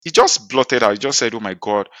he just blotted out. He just said, "Oh my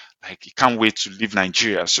God, like he can't wait to leave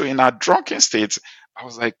Nigeria." So in our drunken state, I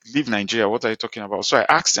was like, "Leave Nigeria? What are you talking about?" So I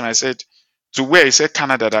asked him. I said, "To where?" He said,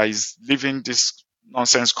 "Canada. That he's leaving this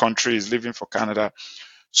nonsense country. He's leaving for Canada."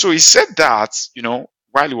 So he said that,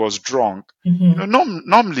 while he was drunk. Mm-hmm.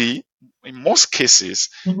 Normally, in most cases,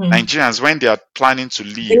 Mm-hmm. Nigerians, when they are planning to They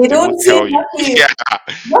leave, they don't would see tell you. nothing, Yeah,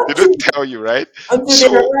 they don't nothing tell you, right? until they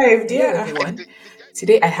So arrived. Hello, yeah, everyone.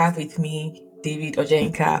 Today I have with me David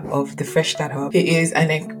Ojeyinka of the Fresh Start Hub. He is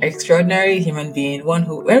an extraordinary human being, one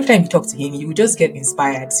who, every time you talk to him, you will just get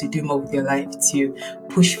inspired to do more with your life, to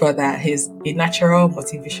push further. He's a natural,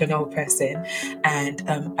 motivational person. And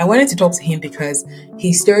I wanted to talk to him because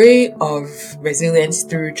his story of resilience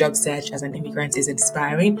through job search as an immigrant is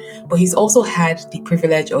inspiring, but he's also had the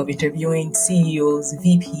privilege of interviewing CEOs,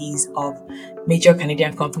 VPs of major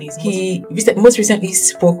Canadian companies. He most recently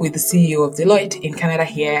spoke with the CEO of Deloitte in Canada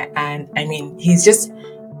here, and I mean, he's just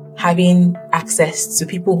having access to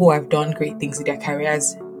people who have done great things in their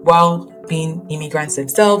careers while being immigrants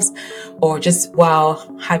themselves, or just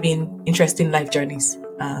while having interesting life journeys.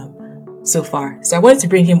 So far. So I wanted to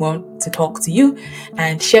bring him on to talk to you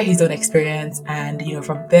and share his own experience. And,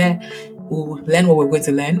 from there, we'll learn what we're going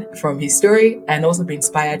to learn from his story and also be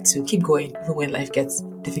inspired to keep going even when life gets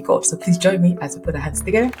difficult. So please join me as we put our hands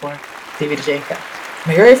together for David Jenka.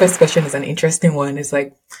 My very first question is an interesting one. It's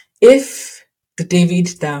like, if the David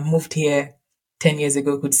that moved here 10 years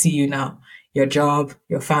ago could see you now, your job,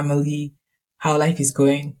 your family, how life is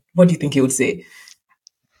going, what do you think he would say?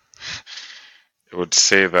 I would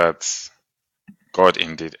say that God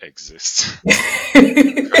indeed exists.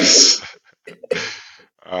 because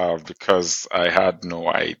because I had no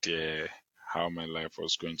idea how my life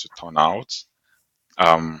was going to turn out.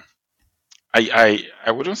 Um, I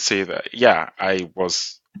wouldn't say that. Yeah, I'm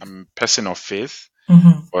a person of faith,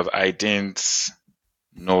 Mm-hmm, but I didn't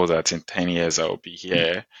know that in 10 years I would be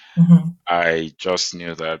here. mm-hmm. I just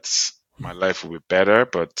knew that my life would be better,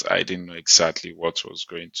 but I didn't know exactly what was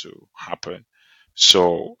going to happen.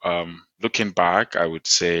 So, looking back, I would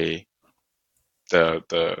say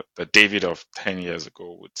the David of 10 years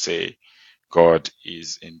ago would say God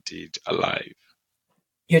is indeed alive.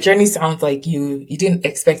 Your journey sounds like you didn't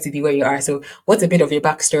expect to be where you are. So, what's a bit of your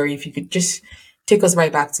backstory? If you could just take us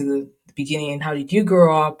right back to the beginning. How did you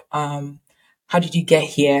grow up? How did you get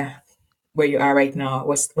here, where you are right now?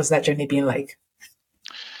 What's that journey been like?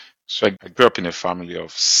 So I grew up in a family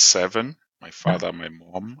of seven, my father, my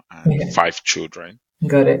mom, and Yeah, five children.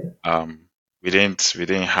 got it. Um, we didn't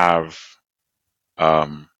have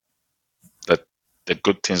um, the the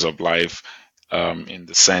good things of life, in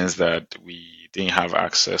the sense that we didn't have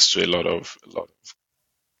access to a lot of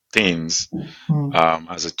things. Mm.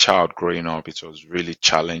 As a child growing up, it was really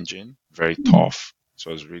challenging, very tough. It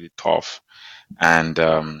was really tough, and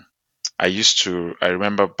I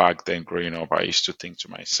remember back then growing up, I used to think to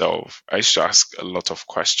myself, I used to ask a lot of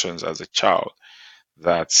questions as a child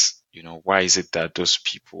that, why is it that those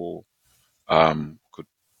people could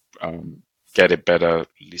um, get a better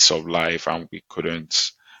lease of life and we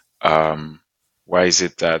couldn't? Um, why is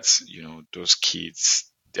it that, those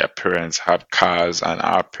kids, their parents had cars and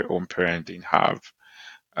our own parent didn't have?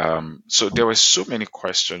 So there were so many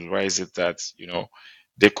questions. Why is it that,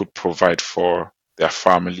 they could provide for their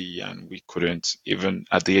family and we couldn't? Even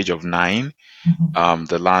at the age of 9, Mhm.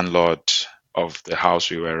 the landlord of the house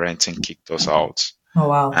we were renting kicked us out, Oh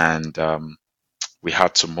wow. and we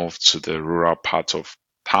had to move to the rural part of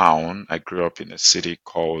town. I grew up in a city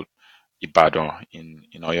called Ibadan in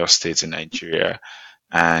Oyo State in Nigeria,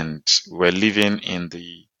 and we're living in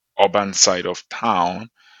the urban side of town,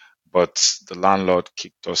 but the landlord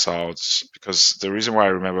kicked us out because the reason why I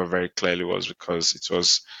remember very clearly was because it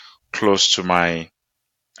was close to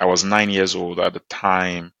I was 9 years old at the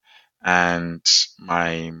time, and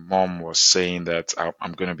my mom was saying that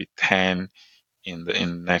I'm going to be 10 in the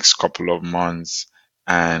next couple of months,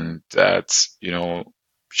 and that,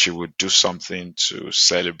 she would do something to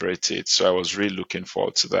celebrate it. So I was really looking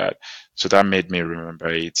forward to that. So that made me remember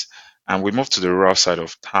it. And we moved to the rural side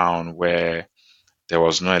of town where there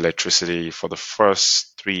was no electricity for the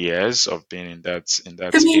first 3 years of being in that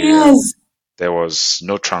Three area. years. There was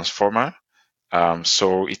no transformer,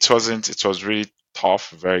 so it wasn't. It was really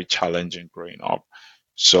tough, very challenging growing up.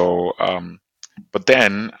 So, but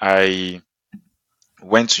then I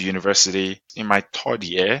went to university in my third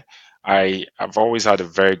year. I've always had a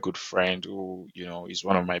very good friend who, is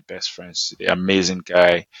one of my best friends today. Amazing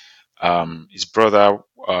guy. His brother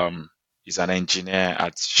is an engineer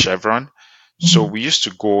at Chevron. So Mhm. we used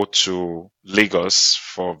to go to Lagos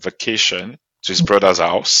for vacation to his brother's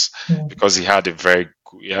house Mhm. because he had a very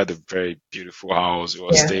he had a very beautiful house. He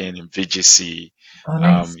was Yeah. staying in VGC, Oh,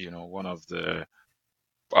 nice. one of the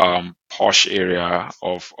posh area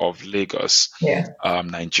of Lagos, Yeah.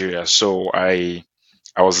 Nigeria. So I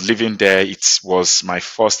was living there. It was my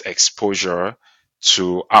first exposure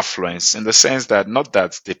to affluence in the sense that not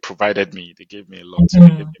that they provided me, they gave me a lot,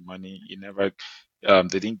 they gave Mm, me money.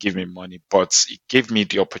 They didn't give me money, but it gave me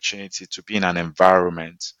the opportunity to be in an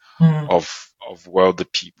environment mm, of wealthy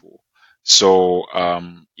people. So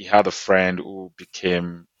he had a friend who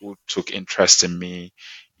took interest in me.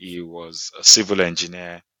 He was a civil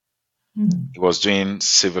engineer. mm, He was doing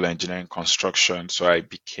civil engineering construction. So I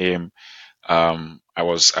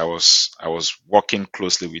was working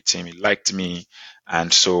closely with him. He liked me,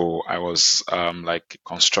 and so I was like a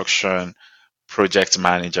construction project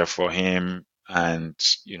manager for him. And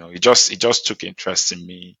he just took interest in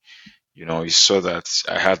me. He saw that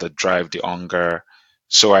I had the drive, the hunger.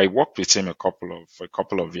 So I worked with him for a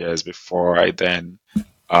couple of years before I then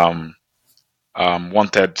um,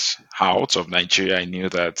 wanted out of Nigeria. I knew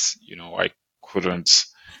that I couldn't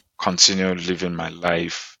continue living my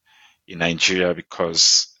life in Nigeria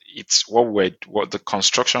because what the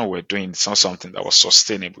construction we're doing. It's not something that was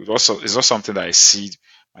sustainable. It's not something that I see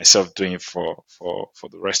myself doing for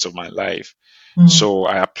the rest of my life. mm, So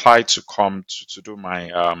I applied to come to do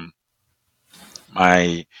my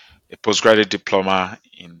a postgraduate diploma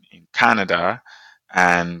in Canada,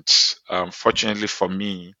 and fortunately for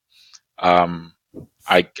me, um,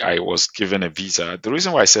 I was given a visa. The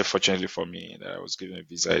reason why I say fortunately for me that I was given a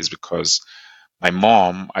visa is because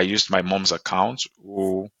I used my mom's account,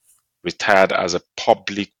 who retired as a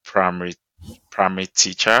public primary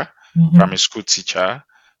teacher, mhm. primary school teacher.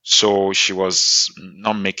 So she was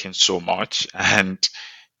not making so much, and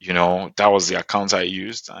that was the account I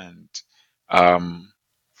used. And um,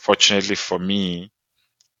 fortunately for me,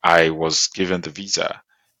 I was given the visa.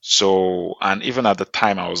 So, and even at the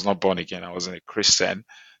time, I was not born again. I wasn't a Christian.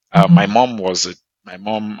 Mhm. My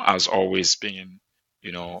mom has always been,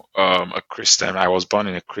 a Christian. I was born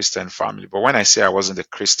in a Christian family. But when I say I wasn't a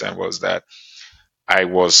Christian, was that I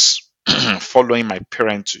was following my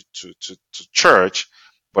parents to church,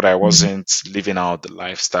 but I Mm, wasn't living out the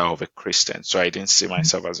lifestyle of a Christian. So I didn't see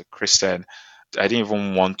myself as a Christian. I didn't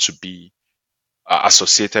even want to be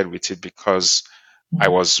associated with it because I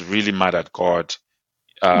mm. was really mad at God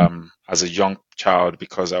as a young child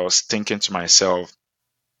because I was thinking to myself,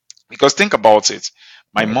 because think about it,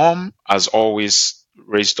 my Right. mom has always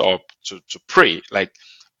raised up to pray. Like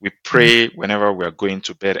we Mm, pray whenever we're going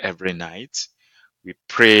to bed every night. We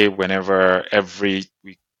pray whenever we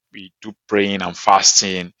do praying and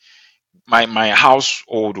fasting. My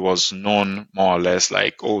household was known more or less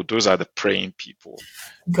like, oh, those are the praying people,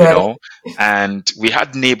 you got it. know. And we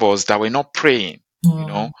had neighbors that were not praying, you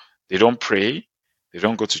know. Mm, They don't pray, they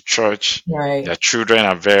don't go to church. right. Their children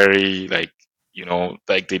are very like,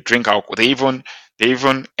 like they drink alcohol. They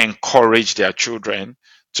even encourage their children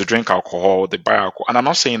to drink alcohol. They buy alcohol, and I'm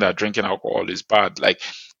not saying that drinking alcohol is bad. Like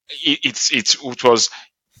it was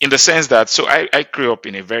in the sense that, so I grew up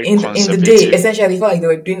in a very In the day, conservative. essentially, it felt like they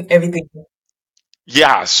were doing everything.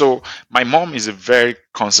 Yeah, so my mom is a very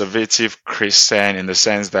conservative Christian in the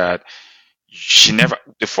sense that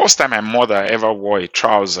the first time my mother ever wore a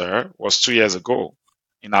trouser was 2 years ago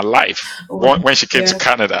in her life, Oh, when she came to yeah,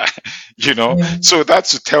 Canada, yeah. So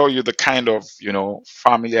that's to tell you the kind of,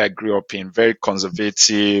 family I grew up in, very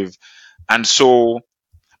conservative. And so,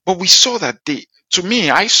 but we saw that to me,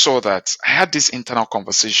 I saw that I had this internal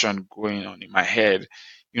conversation going on in my head.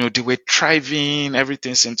 They were thriving,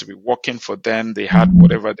 everything seemed to be working for them. They had Mhm,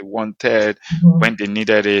 whatever they wanted mhm. when they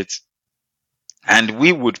needed it. And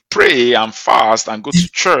we would pray and fast and go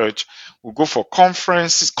to church. We go for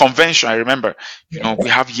convention. I remember, we Yes.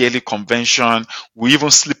 have yearly convention. We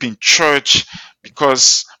even sleep in church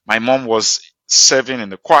because my mom was serving in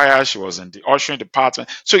the choir. She was in the ushering department.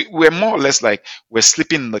 So we're more or less like we're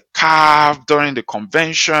sleeping in the car during the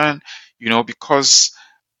convention, because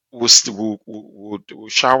we'll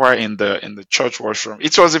shower in the church washroom.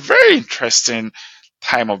 It was a very interesting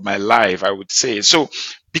time of my life, I would say. So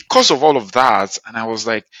because of all of that, and I was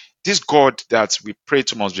like, this God that we pray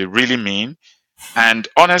to must be really mean. And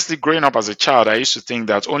honestly, growing up as a child, I used to think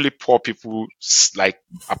that only poor people like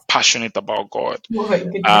are passionate about God. Oh my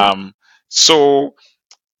goodness. Um, so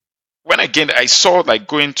when again I saw like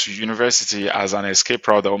going to university as an escape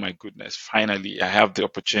route, oh my goodness, finally I have the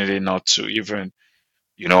opportunity not to even,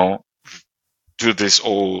 you know, do this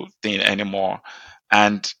whole thing anymore.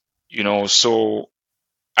 And so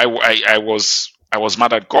I was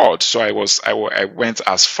mad at God. So I went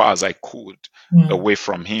as far as I could Mm, away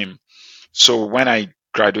from Him. So when I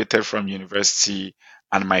graduated from university,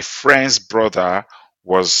 and my friend's brother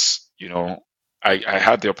was, I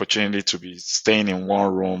had the opportunity to be staying in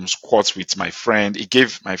one room, squat with my friend. He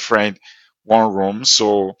gave my friend one room,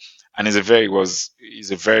 so and he's a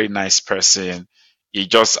very nice person. He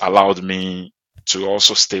just allowed me to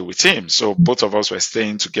also stay with him. So both of us were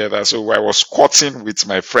staying together. So I was squatting with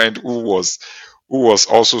my friend who was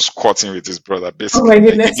also squatting with his brother. Oh my Basically, like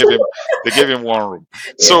goodness. they gave him one room.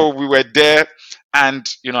 Yeah. So we were there, and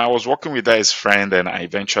I was working with that his friend, and I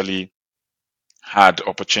eventually had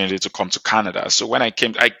opportunity to come to Canada. So when I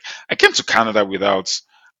came to Canada without.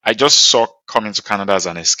 I just saw coming to Canada as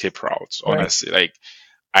an escape route. Right. Honestly, like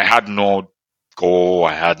I had no goal,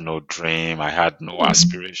 I had no dream, I had no Hmm.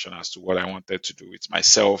 aspiration as to what I wanted to do with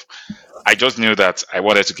myself. I just knew that I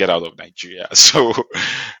wanted to get out of Nigeria. So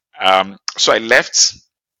I left,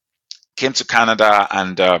 came to Canada,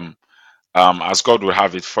 and as God would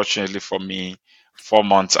have it, fortunately for me, 4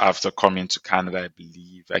 months after coming to Canada, I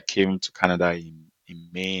believe I came to Canada in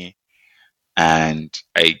May, and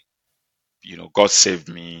God saved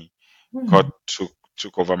me. God Hmm.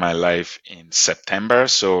 took over my life in September.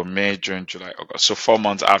 So May, June, July, August. So 4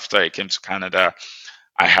 months after I came to Canada,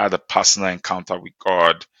 I had a personal encounter with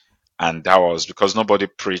God, and that was because nobody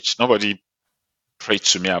preached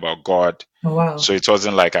to me about God. Oh wow. So it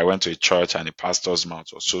wasn't like I went to a church and the pastor's mouth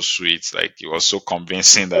was so sweet. Like it was so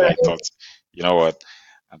convincing that I Right. thought, you know what,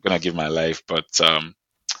 I'm gonna give my life. But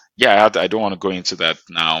yeah, I don't want to go into that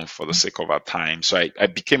now for the sake of our time. So I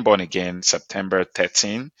became born again September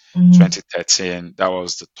 13, Hmm. 2013. That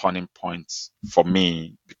was the turning point for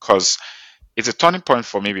me because it's a turning point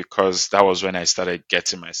for me because that was when I started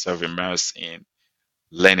getting myself immersed in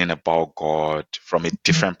learning about God from a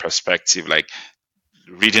different perspective. Like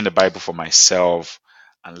reading the Bible for myself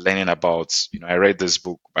and learning about, I read this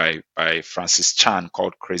book by Francis Chan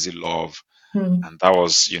called Crazy Love, Hmm. and that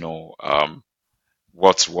was,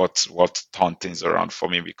 what turned things around for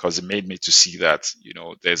me because it made me to see that,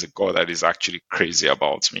 there's a God that is actually crazy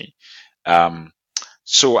about me. Um,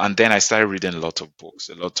 so and then I started reading a lot of books,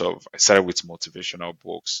 I started with motivational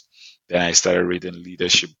books, then I started reading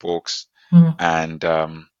leadership books, Hmm. and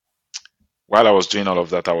while I was doing all of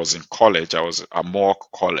that, I was in college. I was at Moore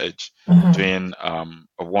College Uh-huh. doing a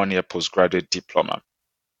 1 year postgraduate diploma.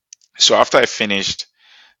 So after I finished,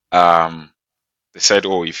 um, they said,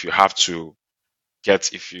 "Oh, if you want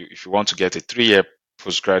to get a 3 year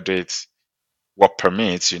postgraduate work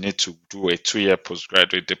permit, you need to do a 2 year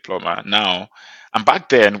postgraduate diploma." Now, and back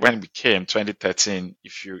then when we came, 2013,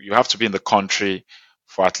 if you have to be in the country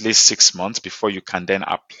for at least 6 months before you can then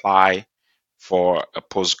apply for a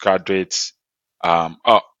postgraduate.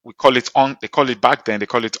 We call it on. They call it back then. They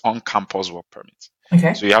call it on-campus work permit.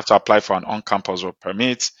 Okay. So you have to apply for an on-campus work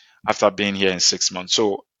permit after being here in 6 months.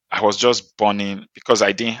 So I was just burning because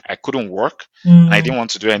I couldn't work and I Mm. didn't want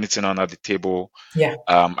to do anything under the table. Yeah.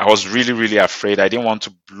 I was really, really afraid. I didn't want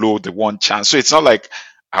to blow the one chance. So it's not like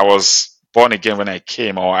I was born again when I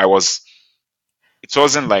came, or I was. It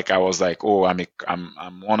wasn't like I was like, oh,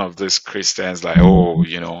 I'm one of these Christians, like, oh,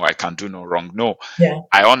 Mhm. I can do no wrong. No, Yeah.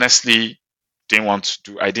 I honestly didn't want to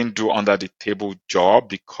do. I didn't do under the table job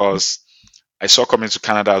because I saw coming to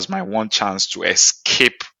Canada as my one chance to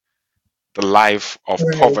escape the life of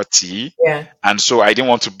Right. poverty, Yeah. and so I didn't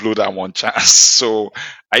want to blow that one chance. So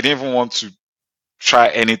I didn't even want to try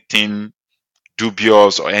anything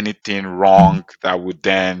dubious or anything Mhm. wrong that would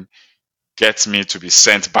then get me to be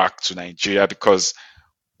sent back to Nigeria because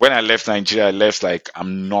when I left Nigeria, I left like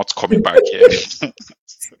I'm not coming back here.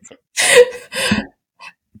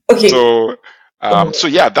 Okay. So, Oh, so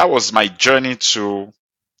yeah, that was my journey to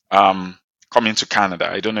um, coming to Canada.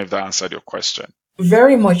 I don't know if that answered your question.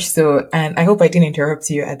 very much so. And I hope I didn't interrupt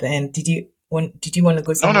you at the end. Did you want to go No,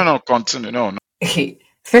 no, somewhere? no, continue. No, no. Okay.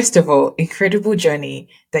 First of all, incredible journey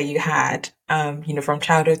that you had, from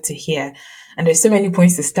childhood to here. And there's so many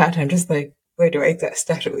points to start. I'm just like, where do I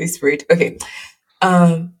start with this spirit? Okay.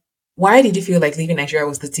 Um, why did you feel like leaving Nigeria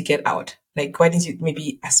was the ticket out? Like, why didn't you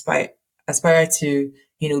maybe aspire to,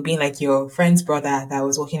 being like your friend's brother that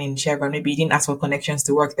was working in Chevron? Maybe you didn't ask for connections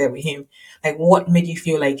to work there with him. Like, what made you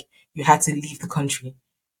feel like you had to leave the country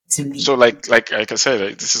to leave? So, like I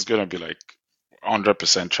said, this is gonna be like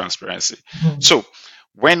 100% transparency. Mhm. So,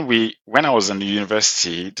 when I was in the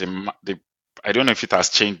university, I don't know if it has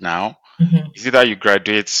changed now. Mhm. It's either you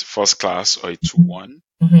graduate first class or a two Mhm. one.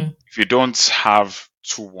 Mhm. If you don't have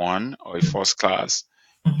 2-1 or a first class,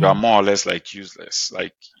 you are Mhm. more or less like useless.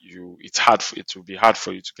 Like it will be hard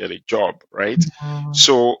for you to get a job, right? Mhm.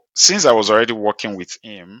 So since I was already working with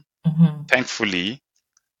him, Mhm. thankfully,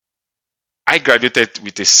 I graduated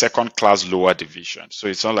with a second class lower division. So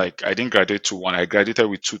it's not like I didn't graduate to one. I graduated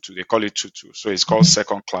with two two. They call it two two. So it's called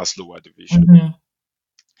second class lower division. Mm-hmm.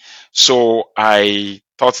 So I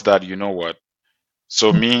thought that, you know what?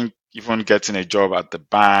 So me even getting a job at the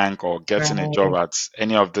bank or getting a job Right. at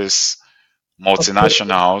any of these Okay.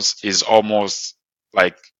 multinationals is almost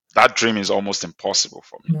like that dream is almost impossible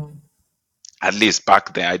for me. Mm. At least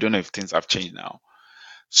back then. I don't know if things have changed now.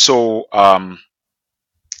 So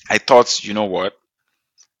I thought, you know what?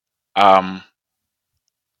 Um,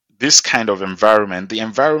 this kind of environment, the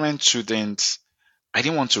environment shouldn't, I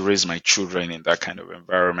didn't want to raise my children in that kind of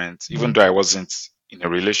environment, even Mm. though I wasn't in a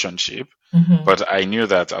relationship. Mm-hmm. But I knew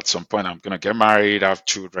that at some point I'm going to get married, have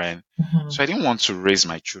children. So I Mm-hmm. didn't want to raise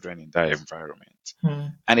my children in that environment. Mm-hmm.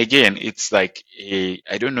 And again, it's like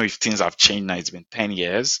I don't know if things have changed now. It's been 10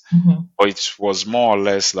 years, Mm-hmm. but it was more or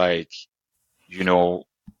less like, you know,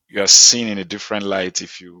 you are seen in a different light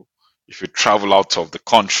if you travel out of the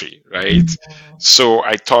country, right? Mm-hmm. So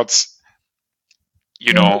I thought,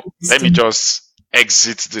 Yeah. let me Distinct. just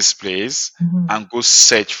exit this place Mm-hmm. and go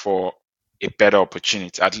search for a better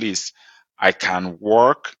opportunity. At least I can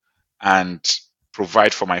work and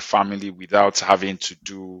provide for my family without having to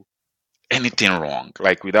do anything wrong,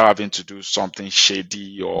 like without having to do something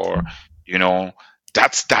shady or, you know,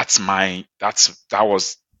 that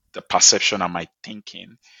was the perception and my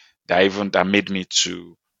thinking that made me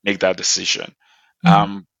to make that decision.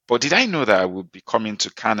 Mm. But did I know that I would be coming to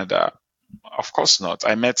Canada? Of course not.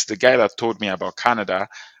 I met the guy that told me about Canada.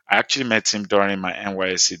 I actually met him during my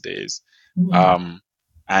NYSC days. Mm. Um,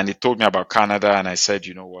 and he told me about Canada, and I said,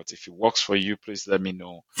 you know what, if it works for you, please let me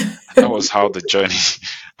know. And that was how the journey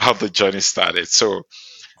how the journey started. So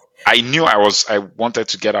I knew I wanted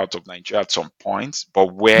to get out of Nigeria at some point,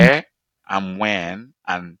 but where and when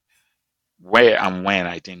I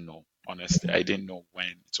didn't know. Honestly, I didn't know when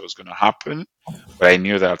it was gonna happen, but I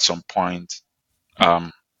knew that at some point,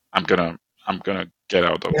 um, I'm gonna I'm gonna get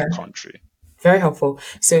out of the Yeah. country. Very helpful.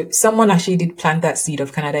 So someone actually did plant that seed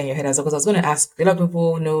of Canada in your head as well. Because I was going to ask, a lot of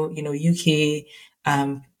people know, UK,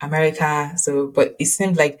 America. So, but it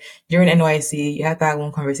seemed like during NYC, you had that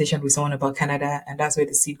one conversation with someone about Canada, and that's where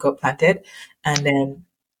the seed got planted, and then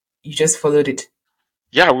you just followed it.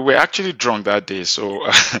 Yeah, we were actually drunk that day. So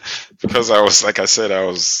because I was, like I said, I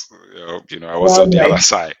was, I was on Well, the other like,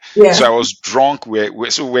 side. So yeah, I was drunk.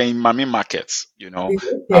 So we're in Mami markets.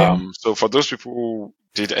 yeah. So for those people who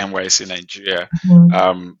did NYC in Nigeria,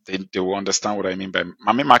 Mhm. they will understand what I mean by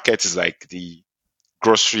Mami market is like the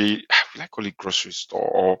grocery, will I call it grocery store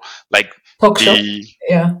or like Talk shop. the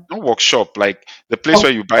Yeah. no workshop, like the place Talk,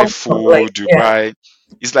 where you buy talk shop. Like, food, you yeah, buy.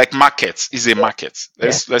 It's like markets. It's a market.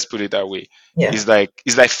 yeah, Let's put it that way. yeah. It's like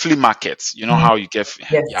flea markets. You know Mm. how you get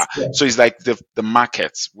yeah. Yes, yes. So it's like the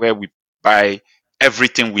markets where we buy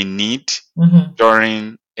everything we need Mm-hmm.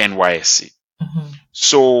 during NYSC. Mm-hmm.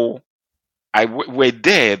 So we're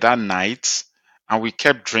there that night, and we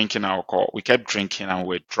kept drinking alcohol. We kept drinking, and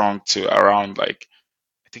we're drunk till around like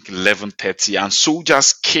I think 11:30, and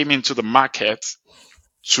soldiers came into the market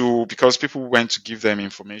because people went to give them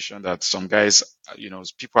information that some guys,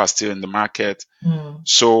 people are still in the market. Mm.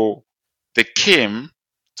 So they came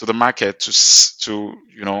to the market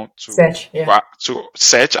Search. Yeah. to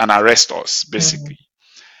search and arrest us Mm. basically.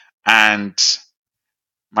 And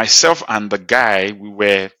myself and the guy, we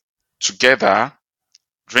were together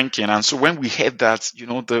drinking. And so when we heard that,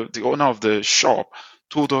 the owner of the shop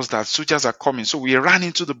told us that soldiers are coming, so we ran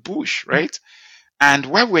into the bush, right? And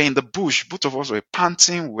while we're in the bush, both of us were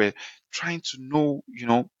panting. We're trying to know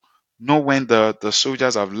when the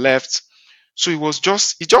soldiers have left. So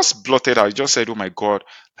he just blotted out. He just said, "Oh my God,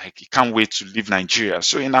 like he can't wait to leave Nigeria."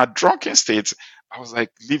 So in our drunken state, I was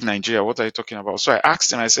like, "Leave Nigeria? What are you talking about?" So I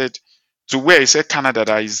asked him. I said, "To where?" He said, "Canada.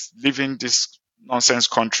 That he's leaving this nonsense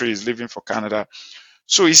country. He's leaving for Canada."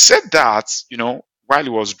 So he said that, while he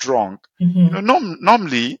was drunk. Mm-hmm.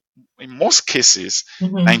 Normally, in most cases,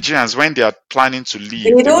 Mm-hmm. Nigerians, when they are planning to They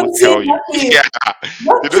leave, they don't won't see tell you. nothing, Yeah,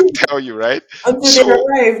 they don't nothing tell you, right? until they So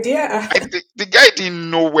arrived. Yeah. I think the guy didn't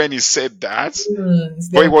know when he said that, Mm, it's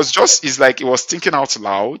but them. it's like he was thinking out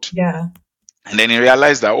loud. Yeah. And then he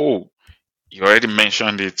realized that, oh, he already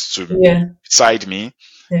mentioned it to Yeah. beside me.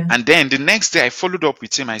 Yeah. And then the next day I followed up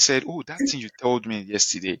with him. I said, oh, that thing you told me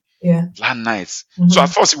yesterday, Yeah. last night. So at Mm-hmm.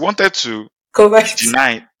 first he wanted to Correct.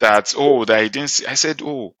 deny that, oh, that I didn't see. I said,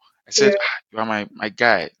 Yeah. you are my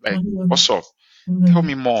guy. Like, Mm-hmm. what's up? Tell Mm-hmm.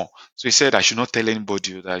 me more. So he said, I should not tell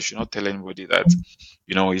anybody that I should not tell anybody that,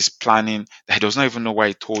 he's planning, that he does not even know why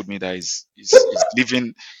he told me that he's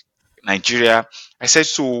leaving Nigeria. I said,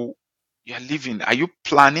 so you're leaving. Are you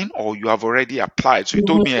planning or you have already applied? So he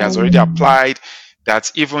told me he has already Mm-hmm. applied.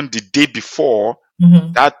 that even the day before,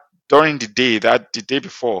 Mm-hmm. that during the day, that the day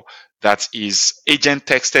before, that his agent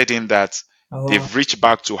texted him that Oh wow. they've reached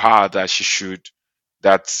back to her that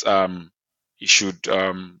that he should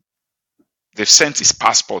they've sent his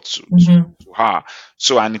passport Mm-hmm. to her.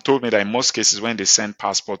 So, and he told me that in most cases, when they send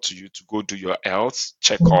passport to you to go do your health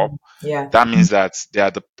checkup, Mm. Yeah. that means that they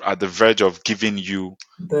are at the verge of giving you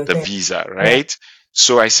The the thing. visa, Yeah. right?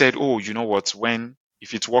 So I said, oh, you know what?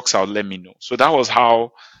 If it works out, let me know. So that was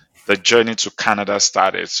how the journey to Canada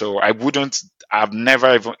started. So I've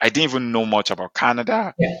never even, I didn't even know much about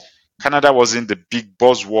Canada. Yeah. Canada wasn't the big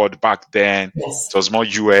buzzword back then. It Yes. was more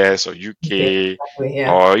US or Okay. UK Exactly.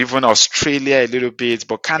 Yeah. or even Australia a little bit,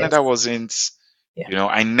 but Canada Yes. wasn't, Yeah.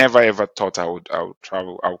 I never ever thought I would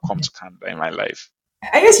travel, I would come to Canada in my life.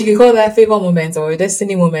 I guess you could call that favor moments or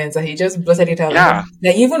destiny moments that he just blotted it out. And Yeah, then,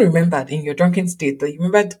 that you even remembered in your drunken state that you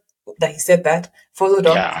remembered that he said that, followed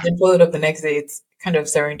up, yeah. and then followed up the next day. It's kind of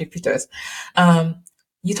serendipitous. Um,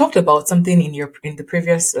 you talked about something in the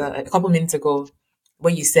previous a couple minutes ago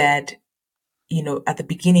where you said, at the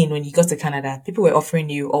beginning when you got to Canada, people were offering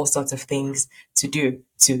you all sorts of things to do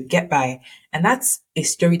to get by. And that's a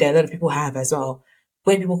story that a lot of people have as well.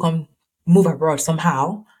 When people move abroad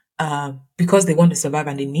somehow, because they want to survive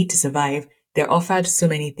and they need to survive, they're offered so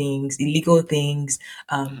many things, illegal things,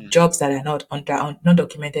 Mhm, jobs that are not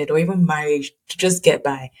documented, or even marriage to just get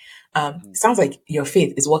by. mhm. Sounds like your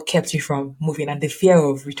faith is what kept you from moving and the fear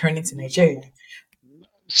of returning to Nigeria.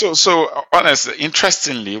 So honestly,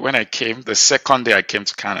 interestingly, when I came, the second day I came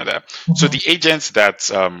to Canada, so Hmm. the agent that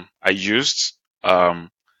I used um,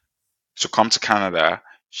 to come to Canada,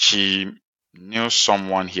 she knew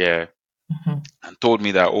someone here Hmm. and told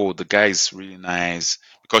me that, oh, the guy is really nice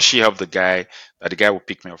because she helped the guy would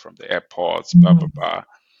pick me up from the airport, blah blah Hmm. blah.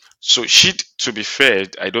 So she, to be fair,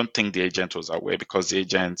 I don't think the agent was aware because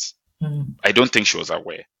Hmm. I don't think she was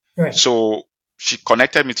aware. Right. So she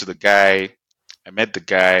connected me to the guy. I met the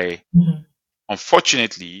guy. Hmm.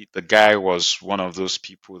 Unfortunately, the guy was one of those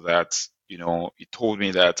people that, he told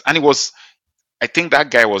me that, and I think that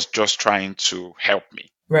guy was just trying to help me,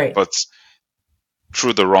 Right. but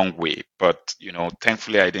through the wrong way. But,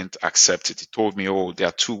 thankfully I didn't accept it. He told me, oh, there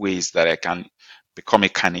are two ways that I can become a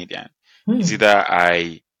Canadian. It's Hmm. either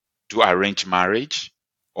I do arrange marriage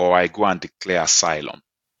or I go and declare asylum,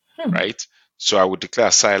 Hmm. right? So I would declare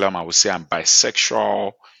asylum. I would say I'm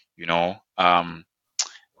bisexual, you know. And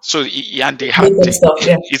they had Make stuff.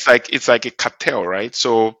 Yeah. it's like a cartel, right?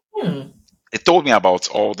 So Hmm. they told me about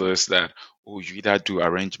all this that, oh, you either do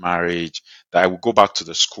arranged marriage, that I will go back to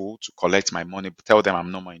the school to collect my money, tell them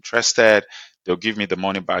I'm no more interested. They'll give me the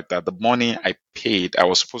money back. That the money I paid, I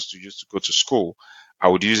was supposed to use to go to school, I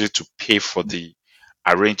would use it to pay for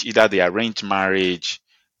either the arranged marriage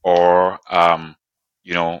or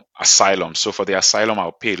asylum. So for the asylum,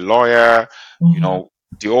 I'll pay a lawyer, you Hmm. know,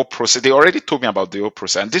 the whole process. They already told me about the whole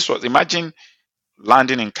process. And this was, imagine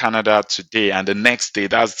landing in Canada today and the next day,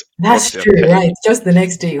 that's what That's they're true. telling Right. you. Just the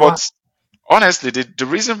next day. Wow. But honestly, the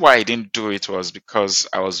reason why I didn't do it was because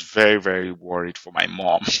I was very, very worried for my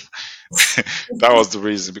mom. That was the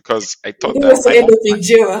reason, because I thought You that was to end up in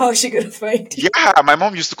jail. How is she gonna find you? yeah, my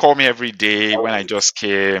mom used to call me every day when I just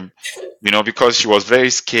came, because she was very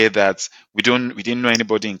scared that we didn't know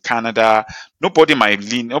anybody in Canada. Nobody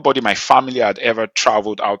in my family had ever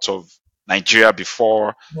traveled out of Nigeria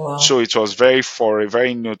before. Wow. So it was very foreign,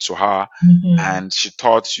 very new to her. Hmm. And she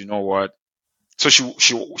thought, you know what? So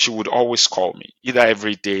she would always call me either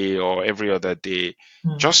every day or every other day,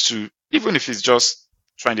 Hmm. just to, even if it's just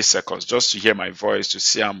 20 seconds, just to hear my voice, to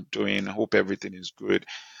see how I'm doing. I hope everything is good.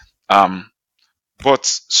 Um, but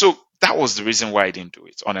so that was the reason why I didn't do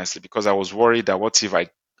it, honestly, because I was worried that what if I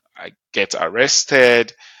get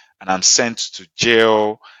arrested and I'm sent to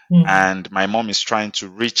jail Hmm. and my mom is trying to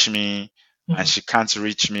reach me and Hmm. she can't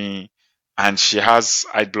reach me and she has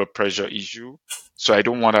high blood pressure issue. So I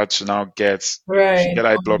don't want her to now get, she Right. get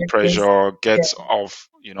high Oh blood my goodness. pressure, Yeah. gets off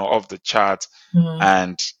the chart, Hmm.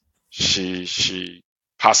 and she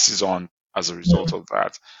passes on as a result Hmm. of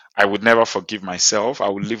that. I would never forgive myself. I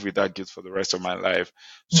would live with that guilt for the rest of my life.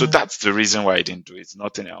 So Hmm. that's the reason why I didn't do it.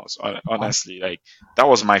 Nothing else. Honestly, like that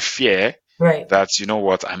was my fear, Right. that you know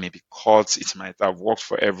what, I may be caught. It might have worked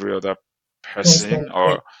for every other person, Instant. Yeah.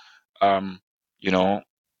 or um, you know,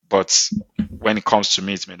 but when it comes to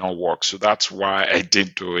me, it may not work. So that's why I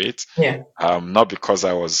did do it. Yeah. Not because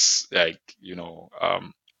I was like,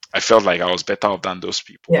 I felt like I was better off than those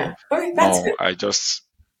people. Yeah. Okay. That's No, good.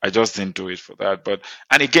 I just didn't do it for that. But,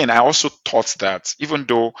 and again, I also thought that even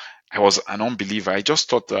though I was an unbeliever. I just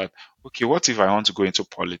thought that, okay, what if I want to go into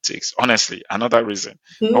politics? Honestly, another reason.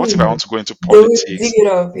 What if I Hmm. want to go into Go dig politics it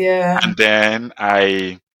up. Yeah. and then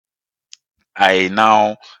I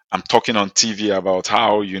now I'm talking on TV about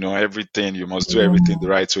how, everything, you must do everything the Mm.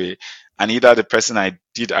 right way. And either the person I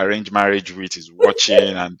did arrange marriage with is watching,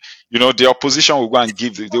 and the opposition will go and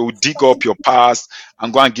they will dig up your past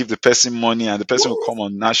and go and give the person money, and the person will come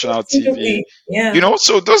on national TV. Absolutely. Yeah.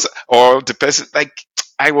 So those, or the person, like,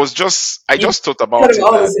 I You just thought thought about of it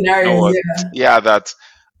all the that, scenarios. what, Yeah. yeah, that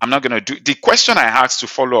I'm not gonna do. The question I asked to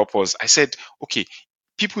follow up was, I said, okay,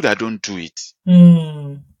 people that don't do it,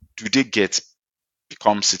 Mm. do they get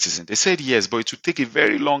become citizen? They said yes, but it would take a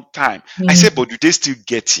very long time. I said, Mm. but do they still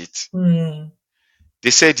get it? Mm.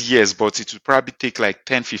 They said yes, but it would probably take like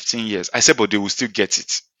 10, 15 years. I said, but they will still get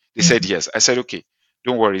it. They said yes. I said, okay,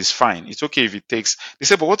 don't worry, it's fine. It's okay if it takes. They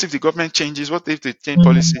said, but what if the government changes? What if they change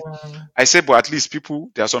policy? Mm. I said, but at least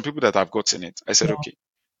there are some people that have gotten it. I said, Yeah. okay,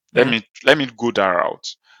 let Yeah. me let me go that route.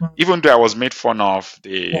 Mm. Even though I was made fun of,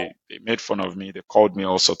 Yeah. they made fun of me. They called me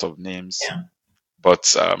all sort of names, Yeah. but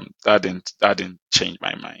that didn't change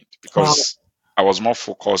my mind, Wow. because I was more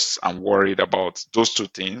focused and worried about those two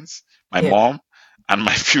things: my Yeah. mom and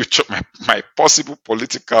my future, my possible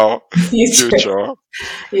political Future. future.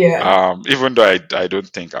 Yeah. Even though I don't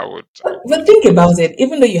think I would go But into think about politics. it.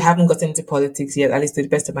 Even though you haven't gotten into politics yet, at least to the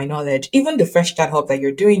best of my knowledge, even the fresh start hub that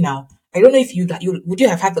you're doing now, I don't know if you would you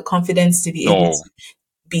have had the confidence to be able No, to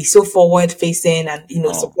be so forward facing and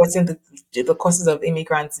no, supporting the causes of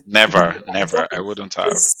immigrants. never, never. I Exactly. wouldn't have.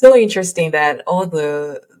 It's so interesting that all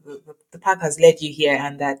the path has led you here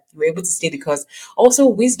and that you were able to stay because also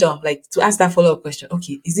wisdom, like to ask that follow up question.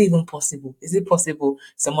 Okay, is it even possible? Is it possible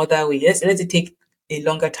some other way? Let it take a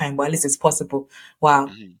longer time, but at least it's possible. Wow,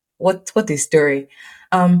 Mhm. what a story.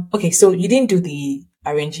 Okay, so you didn't do the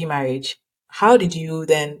arranged marriage. How did you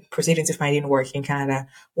then proceed into finding work in Canada?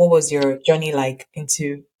 What was your journey like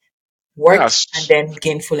into work and Yes. then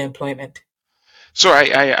gainful employment? So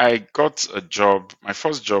I got a job. My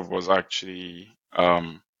first job was actually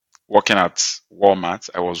working at Walmart.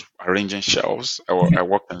 I was arranging shelves. I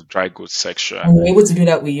worked in the dry goods And section. you were able to do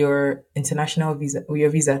that with your international visa, with your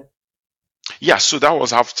visa. Yeah, so that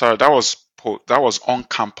was after that was on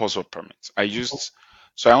campus work permit.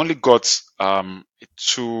 So I only got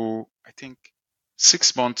I think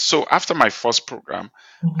 6 months. So after my first program,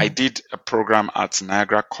 I Mm-hmm. did a program at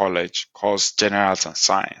Niagara College called General Arts and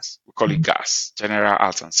Science. We call it GAS, General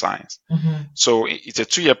Arts and Science. Mm-hmm. So it's a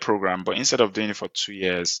 2 year program, but instead of doing it for 2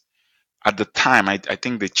 years, at the time, I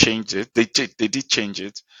think they changed it. They did change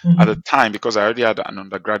it at the Mm-hmm. time, because I already had an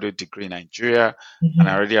undergraduate degree in Nigeria and I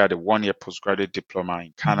Mm-hmm. already had a 1 year postgraduate diploma in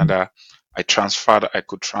Mm-hmm. Canada. I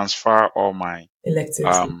could transfer Electives.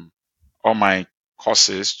 um, all my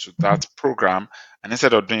courses to Mm-hmm. that program. And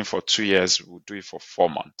instead of doing it for 2 years, we'll do it for 4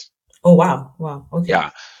 months. Oh wow, wow. Okay.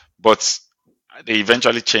 Yeah. But they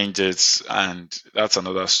eventually changed it, and that's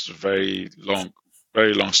another very long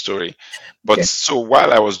story. But Okay. so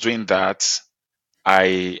while I was doing that,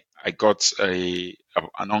 I got an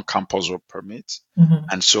on-campus work permit, Mm-hmm.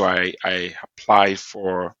 and so I applied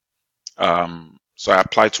for so I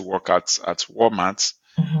applied to work at Walmart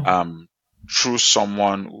Mm-hmm. um, through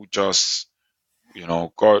someone who just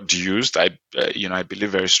God used. I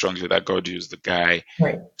believe very strongly that God used the guy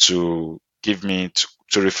Right. to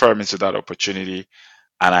to refer me to that opportunity,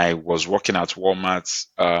 and I was working at Walmart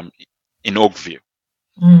in Oakville.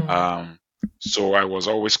 Mm. Um, so I was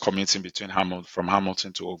always commuting from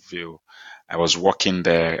Hamilton to Oakville. I was working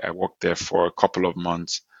there. I worked there for a couple of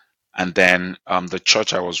months, and then the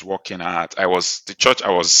church I was working at, the church I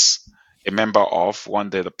was a member of. One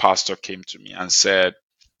day, the pastor came to me and said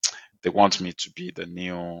they want me to be the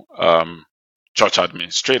new church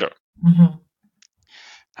administrator, Mm-hmm.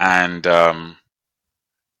 and the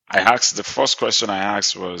first question I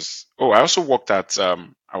asked was, oh, I also worked at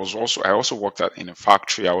in a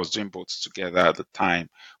factory. I was doing both together at the time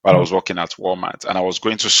while I Right. was working at Walmart, and I was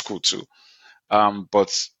going to school too.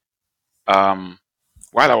 But um,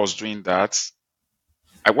 while I was doing that,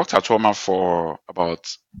 I worked at Walmart for about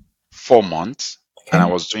 4 months, and I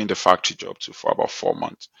Okay. was doing the factory job too for about 4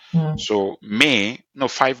 months. Mm. So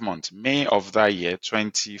 5 months, May of that year,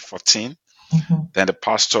 2014, Mm-hmm. then the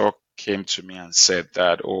pastor came to me and said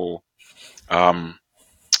that, oh, um,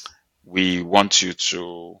 we want you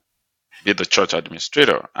to be the church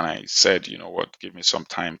administrator. And I said, you know what, give me some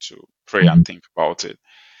time to pray Mm-hmm. and think about it.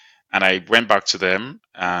 And I went back to them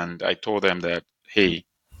and I told them that, hey,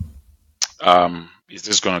 is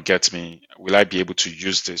this going to get me? Will I be able to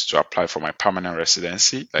use this to apply for my permanent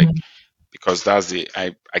residency? Like, Mm. because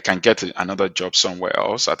I can get another job somewhere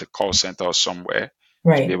else at a call center or somewhere. to be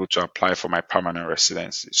Right. able to apply for my permanent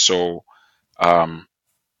residency. So um,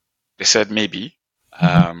 they said maybe,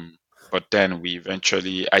 Mm-hmm. but then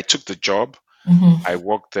I took the job. I Mm-hmm.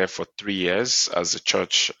 worked there for 3 years as a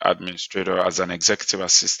church administrator, as an executive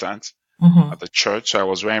assistant Mm-hmm. at the church. So I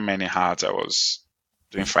was wearing many hats. I was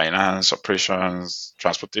doing finance, operations,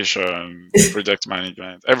 transportation, project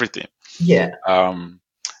management, everything. Yeah. Um,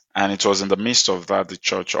 and it was in the midst of that the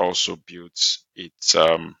church also built its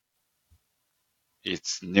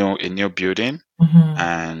new building, Mm-hmm.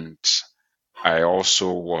 and I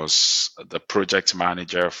also was the project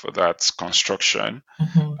manager for that construction.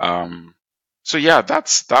 Mm-hmm. Um, so yeah,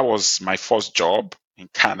 that was my first job in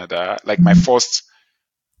Canada, like my Mm-hmm. first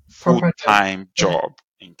full Proper job. time Yeah. job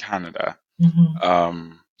in Canada.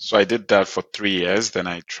 Mm-hmm. So I did that for 3 years. Then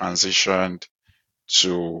I transitioned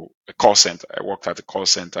to a call center. I worked at a call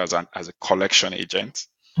center as a collection agent.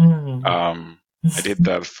 Mm. Um, I did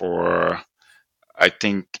that for I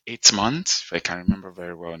think 8 months, if I can remember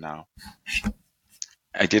very well now.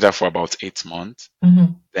 I did that for about 8 months.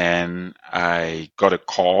 Mm-hmm. Then I got a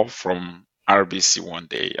call from RBC one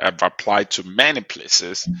day. I've applied to many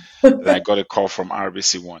places. Then I got a call from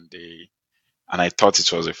RBC one day, and I thought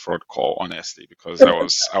it was a fraud call, honestly, because I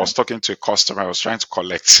was talking to a customer. I was trying to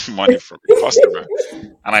collect money from a customer,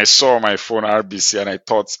 and I saw my phone RBC, and I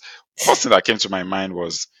thought first thing that came to my mind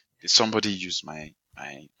was, did somebody use my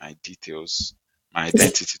details, my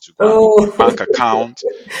identity to go and open a Oh, bank account?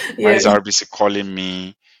 Why yeah. is RBC calling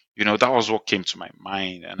me? That was what came to my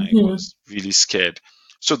mind, and I Mm-hmm. was really scared.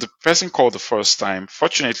 So the person called the first time.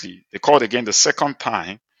 Fortunately, they called again the second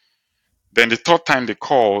time. Then the third time they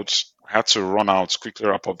called, I had to run out, quickly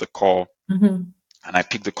wrap up the call, Mm-hmm. and I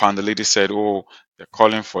picked the call, and the lady said, "Oh, they're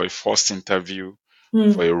calling for a first interview for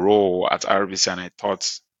Mm. a role at RBC." And I thought,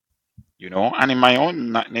 and in my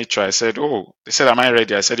own nature, I said, "Oh," they said, "Am I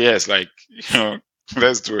ready?" I said, "Yes," like,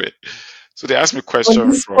 let's do it. So they asked me On the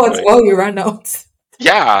questions from spot like, while you ran out.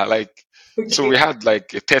 yeah, like, so we Okay. had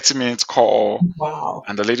like a 30-minute call, Wow.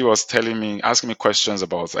 and the lady was asking me questions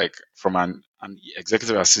about like from an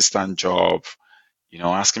executive assistant job,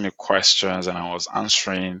 asking me questions, and I was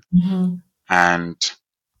answering. Mm-hmm. And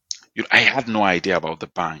I had no idea about the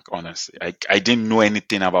bank, honestly. I didn't know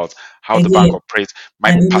anything about how the bank Again, operates. My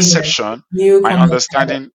an immigrant, perception, new my coming to Canada.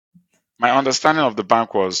 understanding, my understanding of the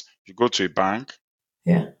bank was, you go to a bank.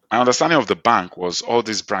 Yeah. My understanding of the bank was all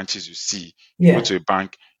these branches you see. You go Yeah. to a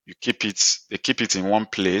bank, they keep it in one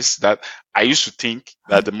place. That I used to think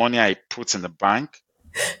that the money I put in the bank,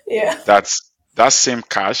 Yeah. that's that same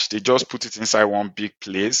cash, they just put it inside one big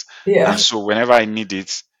place. And Yeah. so whenever I need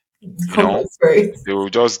it, you Come know, back for it. they will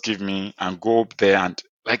just give me and go up there, and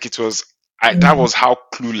like it was that Mm. was how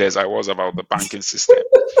clueless I was about the banking system.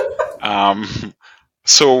 Um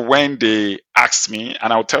so when they asked me,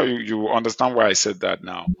 and I'll tell you, you understand why I said that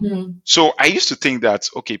now. Mm. So I used to think that,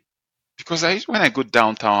 okay, because when I go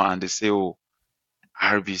downtown and they say, oh,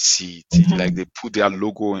 RBCT, like Mm-hmm. they put their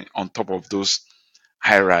logo on top of those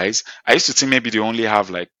high rise, I used to think maybe they only have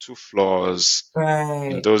like 2 floors in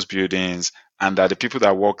Right. those buildings, and that the people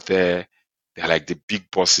that work there, they're like the big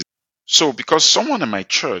bosses. So because someone in my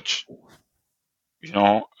church, you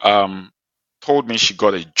know, um, told me she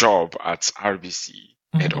got a job at RBC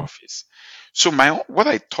head Mm-hmm. office. So what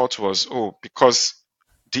I thought was, oh, because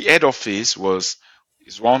the head office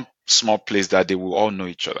is one small place that they will all know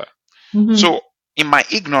each other. Mm-hmm. So in my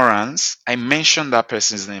ignorance, I mentioned that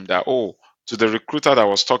person's name, that, oh, to the recruiter that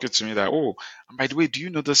was talking to me, that, oh, and by the way, do you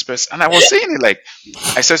know this person? And I was saying it like,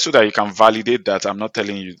 I said, so that you can validate that I'm not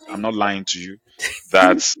telling you, I'm not lying to you,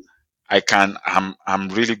 that I'm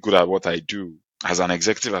really good at what I do as an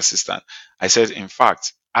executive assistant. I said, in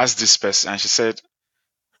fact, ask this person. And she said,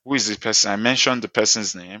 who is this person? I mentioned the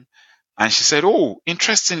person's name. And she said, oh,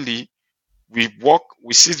 interestingly, we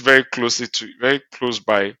sit very close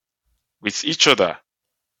by with each other.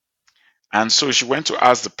 And so she went to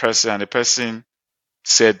ask the person, and the person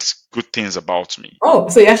said good things about me. Oh,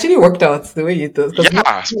 so it actually worked out the way you thought, because Yeah,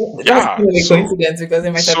 that's yeah. kind of a So, coincidence because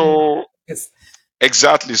it might have been. so Yes.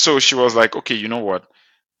 exactly. So she was like, okay, you know what?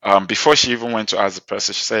 Before she even went to ask the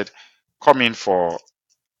person, she said, come in for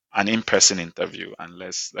an in-person interview, and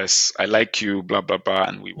I like you, blah blah blah,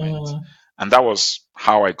 and we went. Mm. And that was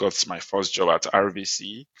how I got my first job at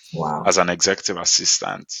RVC Wow. as an executive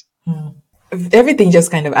assistant. Mm. Everything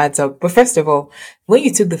just kind of adds up. But first of all, when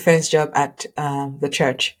you took the first job at the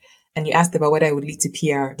church and you asked about whether it would lead to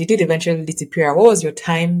PR, did it eventually lead to PR? What was your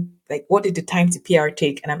time? Like, what did the time to PR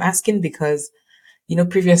take? And I'm asking because,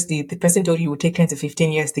 previously the person told you it would take 10 to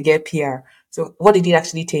 15 years to get PR. So what did it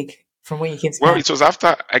actually take from when you came to Well, Canada? it was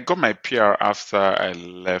after I got my PR, after I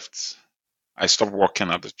left. I stopped working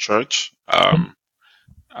at the church.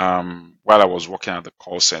 while I was working at the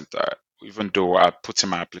call center, even though I put in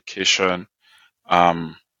my application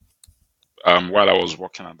um, while I was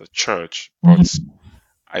working at the church, but Mm-hmm.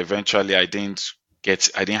 I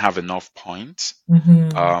didn't have enough points.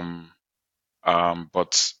 Mm-hmm. Um,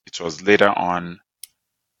 but it was later on,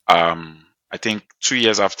 I think 2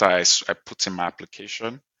 years after I put in my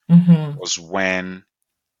application Mm-hmm. was when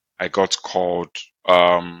I got called,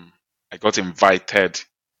 um, I got invitation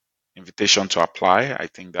to apply. I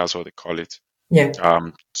think that's what they call it. Yeah.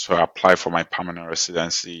 To apply for my permanent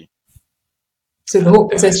residency. So the And whole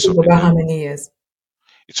then I process took submitted. about how many years?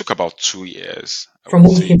 It took about 2 years, I From would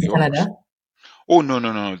when you say. came to Canada? Oh, no,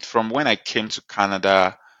 no, no. From when I came to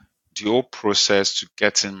Canada, the whole process to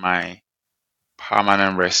getting my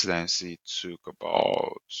permanent residency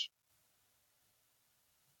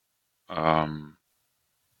um,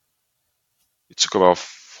 it took about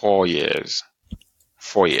 4 years.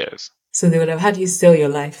 4 years. So they would have had you sell your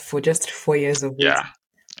life for just 4 years of Yeah, waiting.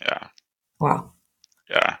 yeah, Wow.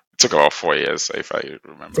 yeah. It took about 4 years, if I It's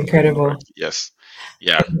remember very incredible. correctly. Yes.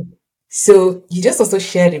 Yeah. So you just also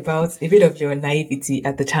shared about a bit of your naivety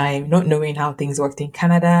at the time, not knowing how things worked in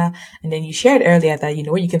Canada. And then you shared earlier that,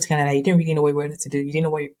 when you came to Canada, you didn't really know what you wanted to do. You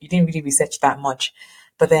didn't know you didn't really research that much.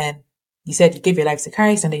 But then you said you gave your life to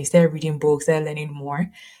Christ and then you started reading books, started learning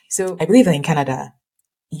more. So I believe that in Canada,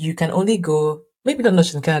 you can only go, maybe not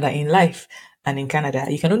just in Canada, in life and in Canada,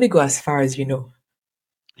 you can only go as far as you know.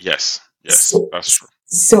 Yes. Yes. So, That's true.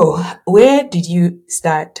 so where did you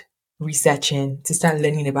start researching to start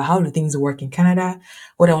learning about how do things work in Canada?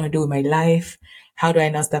 What I want to do with my life? How do I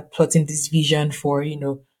now start plotting this vision for,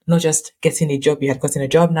 not just getting a job, you had gotten a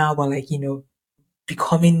job now, but like,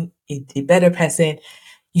 becoming a better person.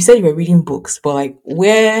 You said you were reading books, but like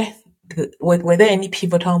were there any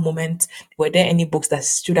pivotal moments? Were there any books that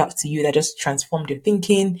stood out to you that just transformed your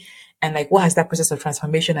thinking? And like what has that process of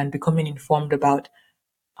transformation and becoming informed about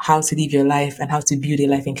how to live your life and how to build a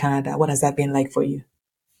life in Canada? What has that been like for you?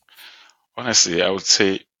 Honestly, I would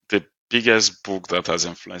say the biggest book that has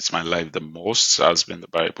influenced my life the most has been the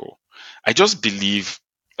Bible. I just believe,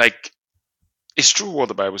 like, it's true what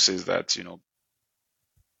the Bible says that,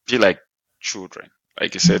 be like children.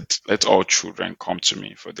 Like he said, let all children come to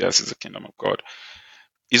me, for theirs is the kingdom of God.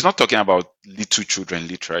 He's not talking about little children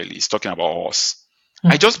literally, he's talking about us.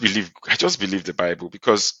 Hmm. I just believe the Bible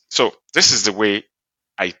because so this is the way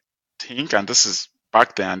I think, and this is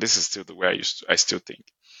back then, and this is still the way I still think.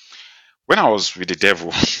 When I was with the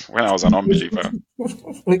devil, when I was an unbeliever,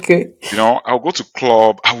 Okay. I'll go to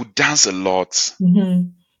club, I would dance a lot, Mm-hmm.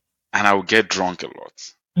 and I would get drunk a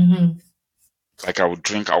lot. Mm-hmm. Like I would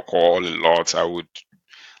drink alcohol a lot.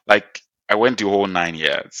 Like I went the whole 9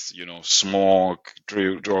 years, smoke,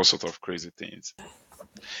 do all sorts of crazy things.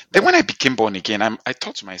 Then when I became born again, I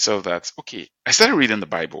thought to myself that okay, I started reading the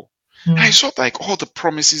Bible. And I Mm-hmm. saw like all the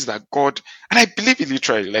promises that God, and I believe it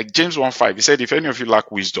literally. Like James 1:5, he said, if any of you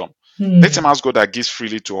lack wisdom, let him ask God that gives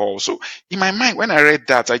freely to all. So in my mind, when I read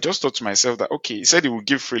that, I just thought to myself that okay, he said he will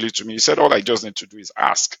give freely to me. He said all I just need to do is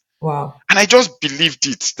ask. Wow. And I just believed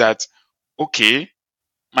it that okay,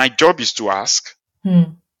 my job is to ask, Hmm.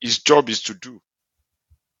 his job is to do,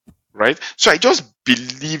 right? So I just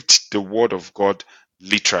believed the word of God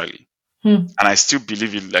literally. Hmm. And I still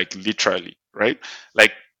believe it like literally, right?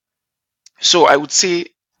 Like, so I would say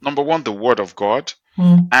number one, the word of God.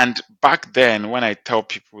 Hmm. And back then, when I tell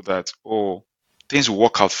people that, oh, things will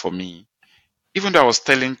work out for me, even though I was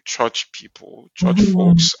telling church people, church Mm-hmm.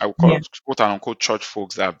 folks, I would call Yeah. it quote unquote church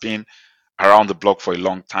folks that have been around the block for a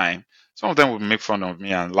long time. Some of them would make fun of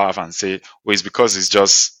me and laugh and say, "Oh, it's because he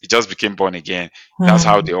just became born again." That's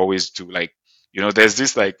how Hmm. they always do. Like, there's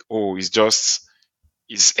this like, "Oh, he's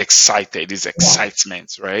excited, it's Yeah.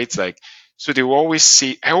 excitement," right? Like, so they will always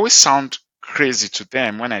say, I always sound crazy to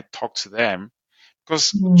them when I talk to them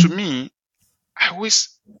because to Hmm. me,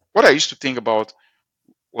 what I used to think about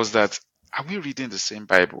was that are we reading the same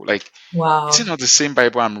Bible? Like, is it Wow. not the same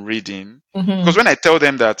Bible I'm reading? Because Mm-hmm. when I tell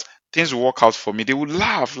them that things will work out for me, they will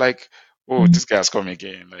laugh like, "Oh, this guy has come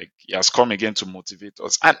again. Like, he has come again to motivate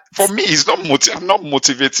us." And for me, I'm not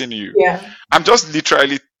motivating you. Yeah. I'm just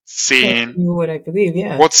literally Tell saying you what I believe.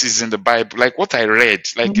 Yeah. what is in the Bible, like what I read.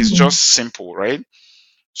 Like, it's Mm-hmm. just simple, right?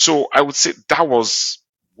 So I would say that was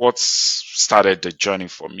what started the journey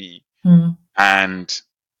for me. Hmm. And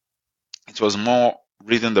it was more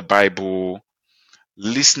reading the Bible,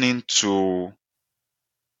 listening to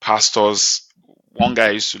pastors. One guy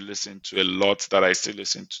I used to listen to a lot that I still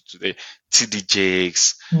listen to today, TD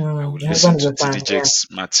Jakes. I Hmm. would My listen husband is to a TD fan. Yeah. Jakes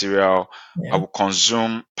material. I Yeah. would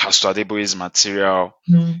consume Pastor Adeboye's material.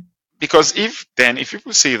 Hmm. Because if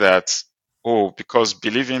people say that, oh, because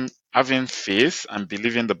believing having faith and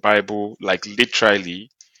believing the Bible, like literally,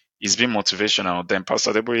 is being motivational, then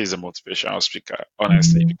Pastor Debo is a motivational speaker,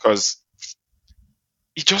 honestly, Mhm. because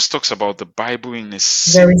he just talks about the Bible in a Very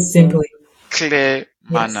simple, simply. clear Yes.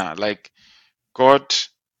 manner. Like, God,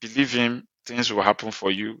 believe him, things will happen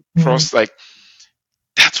for you. Mm, Trust, like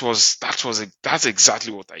that's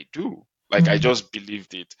exactly what I do. Like, I mm, just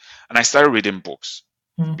believed it. And I started reading books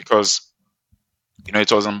mm. because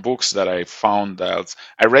it was in books that I found that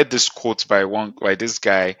I read this quote by this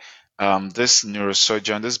guy, this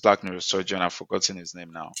neurosurgeon, this black neurosurgeon. I've forgotten his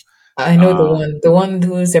name now. I know Um, the one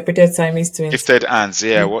who separated Siamese twins. Gifted Ants.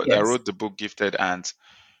 Yeah, what I Yes. wrote the book Gifted Ants.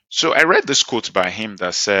 So I read this quote by him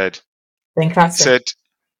that Ben he Carson. said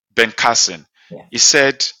Ben Carson. Yeah. He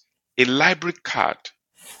said a library card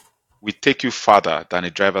will take you farther than a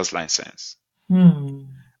driver's license. Hmm.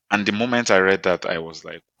 And the moment I read that, I was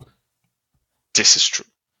like, this is true.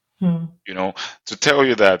 Hmm. You know, to tell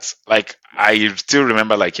you that, like, I still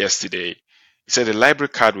remember like yesterday, he said a library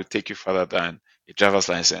card would take you further than a driver's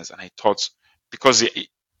license. And I thought, because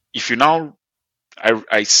if you now,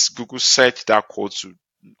 Google search that quote to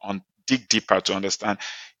dig deeper to understand,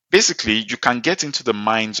 basically, you can get into the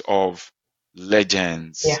minds of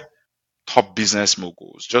legends, Yeah. top business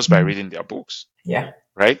moguls, just by Hmm. reading their books, Yeah.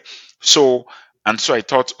 right? So, and so I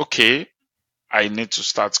thought, okay, I need to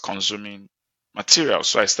start consuming material.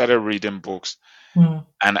 So I started reading books, Hmm.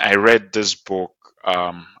 and I read this book,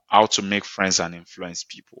 How to Make Friends and Influence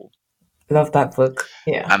People. Love that book.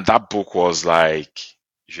 Yeah. And that book was like,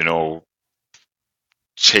 you know,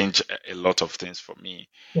 changed a lot of things for me,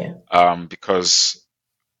 Yeah. because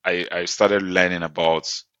I started learning about,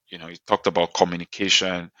 he talked about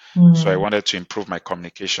communication. So I Hmm. wanted to improve my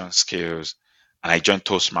communication skills, and I joined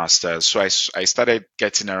Toastmasters. So I started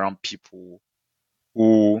getting around people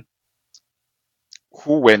who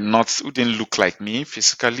who didn't look like me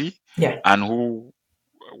physically, Yeah. and who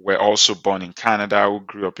were also born in Canada, who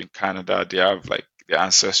grew up in Canada. They have like the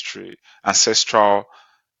ancestral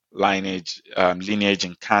lineage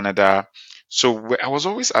in Canada. So I was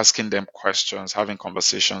always asking them questions, having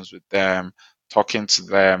conversations with them, talking to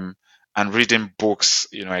them, and reading books.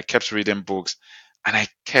 I kept reading books, and I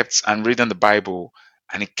kept and reading the Bible,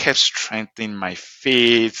 and it kept strengthening my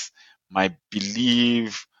faith, my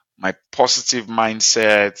belief, my positive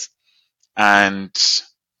mindset, and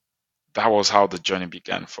that was how the journey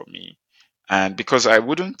began for me. And because I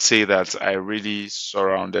wouldn't say that I really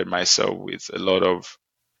surrounded myself with a lot of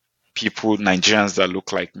people, Nigerians that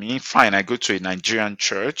look like me. Fine, I go to a Nigerian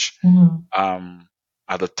church Hmm. um,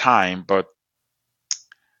 at the time, but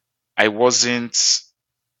I wasn't,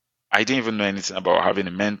 I didn't even know anything about having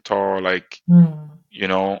a mentor. Like, Hmm. you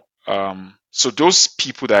know, so those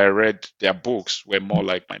people that I read their books were more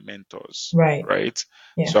like my mentors, Right. right?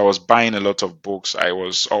 Yeah. So I was buying a lot of books. I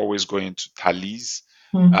was always going to Tally's.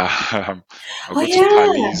 Hmm. Um, I'll Oh go to yeah.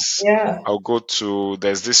 Tally's. Yeah.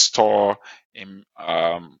 There's this store in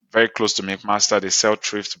very close to McMaster. They sell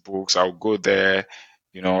thrift books. I'll go there.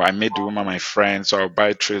 I made the woman my friend, so I'll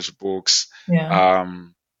buy thrift books. Yeah.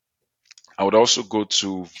 Um, I would also go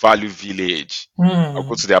to Value Village. I'll go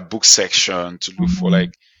Hmm. to their book section to look for Hmm.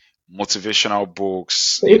 like motivational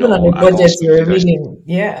books, So even on a and budget, also you were leadership. reading.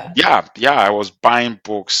 Yeah. Yeah, yeah, I was buying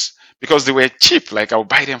books because they were cheap. Like I would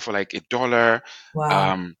buy them for like $1,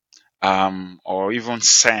 Wow. um, or even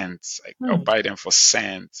cents. Like I'll Hmm. buy them for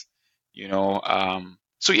cents.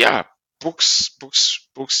 So yeah, books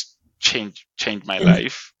changed my Change.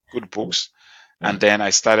 life. Good books, Yeah. and then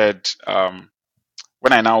I started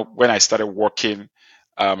when I started working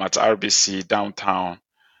at RBC downtown.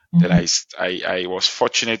 Then Hmm. I was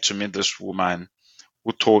fortunate to meet this woman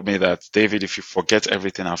who told me that, David, if you forget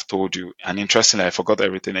everything I've told you, and interestingly, I forgot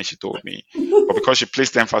everything that she told me, but because she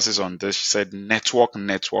placed emphasis on this, she said, network,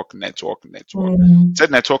 network, network, network. Hmm.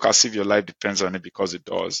 Said network as if your life depends on it, because it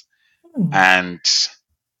does. Hmm. And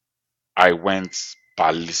I went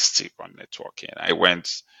ballistic on networking.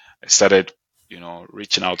 I started,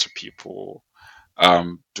 reaching out to people,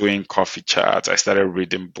 doing coffee chats. I started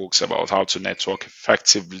reading books about how to network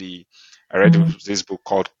effectively. I read Hmm. this book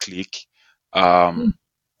called Click. Um,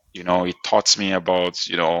 it taught me about,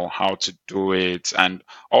 how to do it. And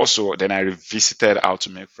also then I revisited how to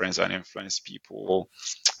make friends and influence people.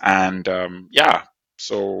 And yeah,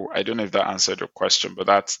 so I don't know if that answered your question, but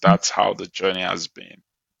that's how the journey has been.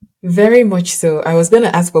 Very much so. I was going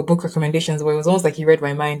to ask for book recommendations, but it was almost like you read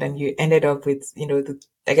my mind and you ended up with,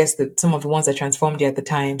 I guess some of the ones that transformed you at the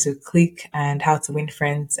time. So Click and How to Win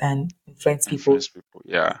Friends and Influence People. Influence people.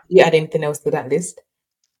 Yeah. Do you add anything else to that list?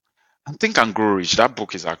 And Think and Grow Rich. That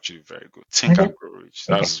book is actually very good. Think Okay. and Grow Rich.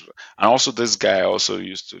 Okay. And also this guy I also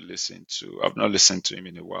used to listen to. I've not listened to him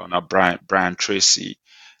in a while now. Brian Tracy.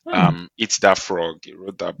 Hmm. Eat That Frog. He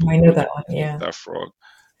wrote that book I know called that one. Eat Yeah. That Frog.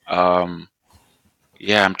 Um,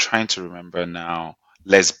 yeah, I'm trying to remember now.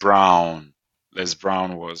 Les Brown. Les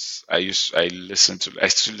Brown was I still listen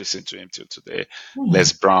to him till today. Hmm.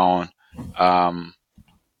 Les Brown. Um,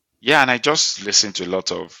 yeah, and I just listen to a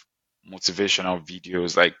lot of motivational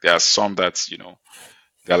videos. Like there are some that,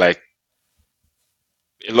 they're like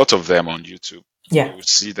a lot of them on YouTube. Yeah. You would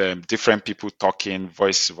see them, different people talking,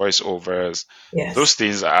 voiceovers. Those Yes.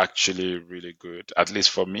 things are actually really good. At least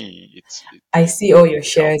for me, I see all your it helps.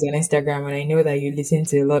 shares on Instagram, and I know that you listen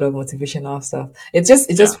to a lot of motivational stuff. It just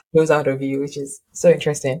Yeah. flows out of you, which is so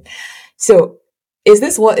interesting. So, is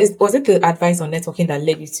this what is was it the advice on networking that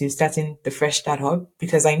led you to starting the Fresh Start Hub?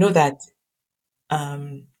 Because I know that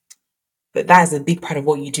um that is a big part of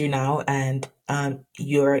what you do now, and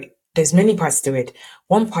you're there's many parts to it.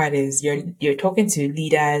 One part is you're talking to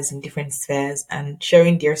leaders in different spheres and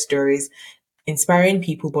sharing their stories, inspiring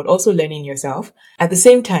people, but also learning yourself. At the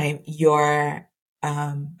same time, you're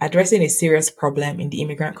addressing a serious problem in the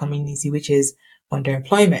immigrant Mhm. community, which is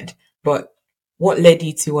underemployment. But what led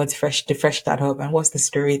you towards the Fresh Start Hub, and what's the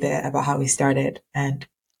story there about how it started and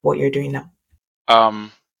what you're doing now?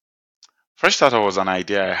 Um, Fresh Starter was an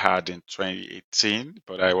idea I had in 2018,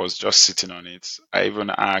 but I was just sitting on it. I even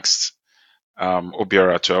asked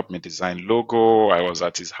Obiora to help me design logo. I was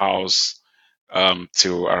at his house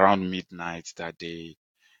till around midnight that day.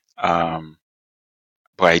 Um,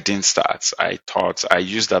 but I didn't start. I thought I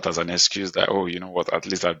used that as an excuse that, oh, you know what, at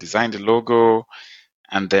least I've designed the logo.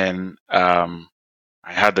 And then I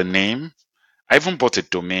had the name. I even bought a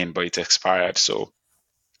domain, but it expired. So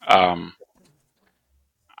um,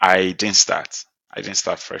 I didn't start. I didn't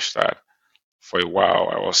start Fresh Start for a while.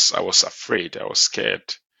 I was afraid. I was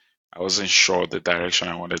scared. I wasn't sure the direction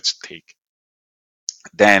I wanted to take.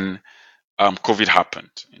 Then COVID happened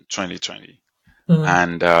in 2020, Mm.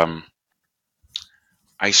 and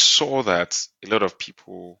I saw that a lot of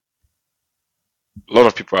people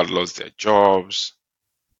had lost their jobs,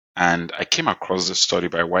 and I came across the study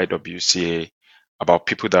by YWCA about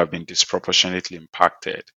people that have been disproportionately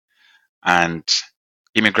impacted, and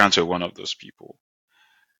immigrants were one of those people.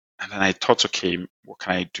 And then I thought, okay, what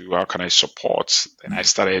can I do? How can I support? Then I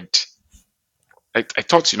thought,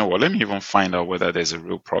 you know what, let me even find out whether there's a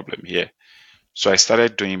real problem here. So I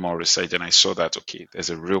started doing more research and I saw that, okay, there's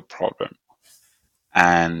a real problem.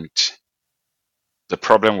 And the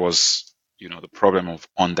problem was, the problem of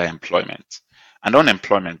underemployment. And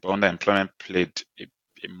unemployment, but underemployment played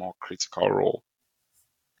a more critical role.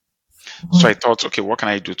 So I thought, okay, what can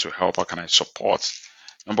I do to help? How can I support?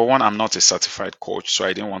 Number one, I'm not a certified coach, so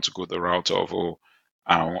I didn't want to go the route of, oh,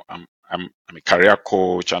 I'm a career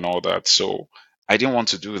coach and all that. So I didn't want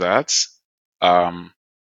to do that. Um,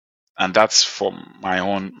 and that's for my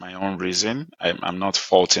own reason. I'm not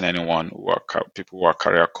faulting anyone people who are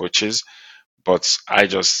career coaches, but I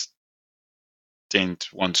just didn't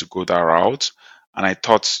want to go that route. And I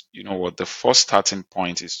thought, you know what, the first starting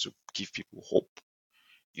point is to give people hope.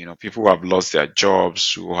 People who have lost their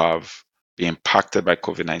jobs, who have been impacted by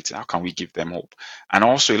COVID-19, how can we give them hope? And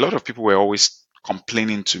also, a lot of people were always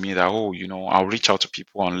complaining to me that, oh, I'll reach out to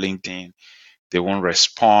people on LinkedIn, they won't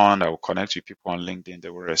respond. I will connect with people on LinkedIn, they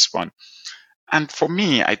will respond. And for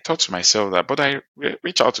me, I thought to myself that, but I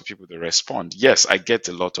reach out to people, they respond. Yes, I get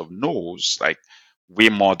a lot of no's, like way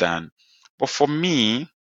more than, but for me,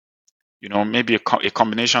 maybe a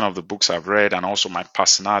combination of the books I've read and also my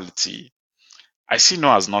personality, I see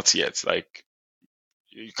no as not yet. Like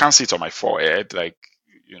you can't see it on my forehead. Like,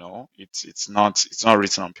 it's not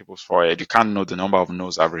written on people's forehead. You can't know the number of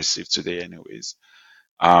no's I've received today, anyways.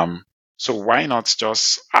 Um, so why not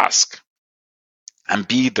just ask and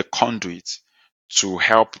be the conduit to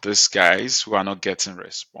help these guys who are not getting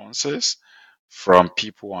responses from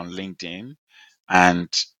people on LinkedIn and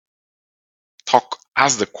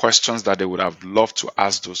ask the questions that they would have loved to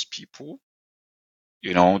ask those people,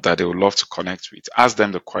 that they would love to connect with. Ask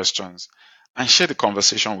them the questions and share the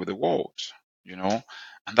conversation with the world, you know.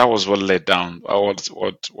 And that was what led down,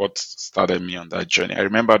 what started me on that journey. I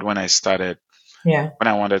remembered Yeah. when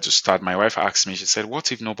I wanted to start, my wife asked me, she said,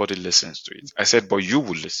 what if nobody listens to it? I said, but you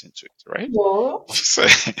will listen to it, right? Well,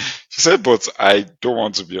 She said, but I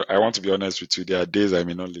want to be honest with you. There are days I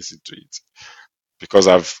may not listen to it because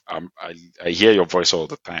I hear your voice all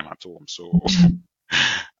the time at home. So,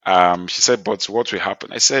 she said, but what will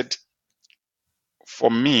happen? I said,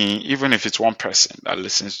 for me, even if it's one person that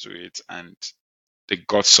listens to it and they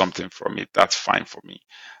got something from it, that's fine for me.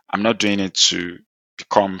 I'm not doing it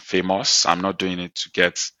become famous. I'm not doing it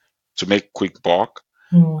to make quick buck.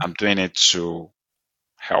 Mm. I'm doing it to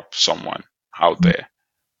help someone out there,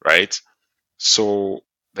 right? So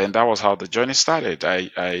then that was how the journey started.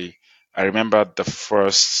 I remember the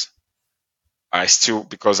first. I still,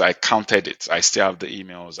 because I counted it, I still have the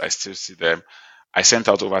emails. I still see them. I sent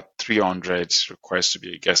out over 300 requests to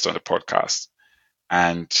be a guest on the podcast,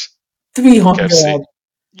 and people kept saying, 300.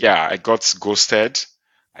 yeah, I got ghosted.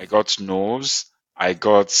 I got no's. I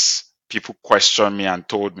got people questioned me and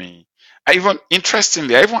told me.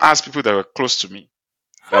 Interestingly, I even asked people that were close to me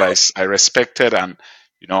that I respected and,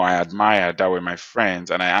 I admired, that were my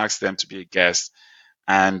friends, and I asked them to be a guest,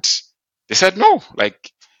 and they said no.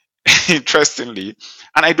 Like, interestingly,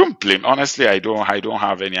 and I don't blame. Honestly, I don't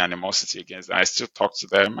have any animosity against them. I still talk to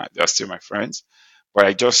them. They're still my friends. But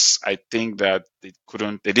I think that they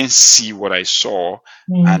didn't see what I saw,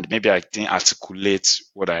 Mm. and maybe I didn't articulate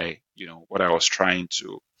what I was trying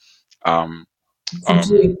to um, To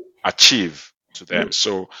do. achieve to them.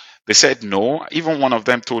 So they said no. Even one of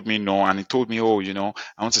them told me no, and he told me, "Oh,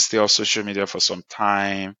 I want to stay off social media for some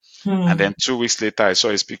time." And Hmm. then 2 weeks later, I saw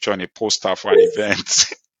his picture on a poster for an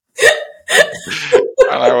event,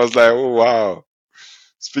 and I was like, "Oh wow!"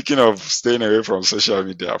 Speaking of staying away from social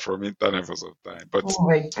media, from internet for some time, but Oh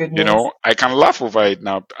my goodness. I can laugh over it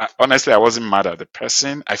now. Honestly, I wasn't mad at the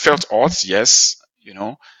person. I felt odd, yes,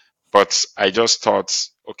 but I just thought,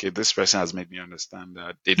 okay, this person has made me understand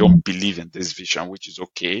that they Hmm. don't believe in this vision, which is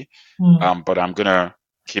okay. Hmm. But I'm gonna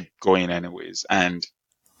keep going anyways. And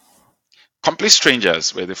complete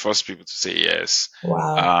strangers were the first people to say yes.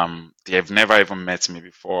 Wow. They have never even met me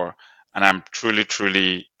before, and I'm truly,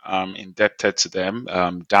 truly indebted to them.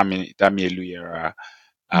 Dami Eluyera,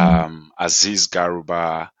 Hmm. Aziz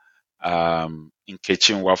Garuba,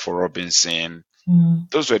 Nkechi Nwafo Robinson. Hmm.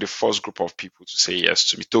 Those were the first group of people to say yes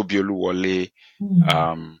to me. Tobi Oluwole.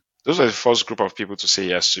 Hmm. Those were the first group of people to say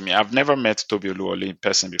yes to me. I've never met Tobi Oluwole in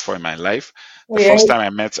person before in my life. Oh, The yeah. first time I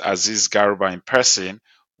met Aziz Garuba in person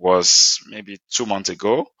was maybe 2 months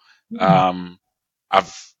ago. Hmm. Um,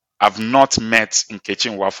 I've I've not met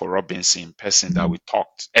Nkechi Nwafo Robinson in person that Hmm. we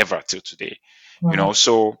talked ever till today. Wow.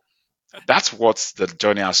 So that's what the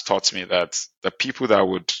journey has taught me, that the people that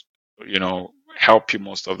would, help you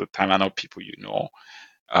most of the time are not people you know.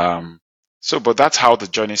 Um, but that's how the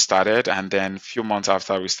journey started. And then a few months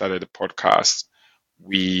after we started the podcast,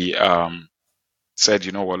 we said,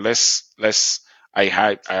 you know what,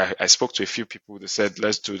 I spoke to a few people. They said,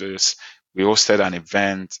 let's do this. We hosted an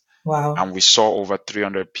event, Wow. and we saw over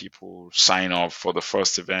 300 people sign up for the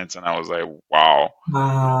first event. And I was like, wow,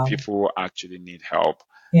 Wow. people actually need help.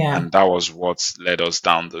 Yeah. And that was what led us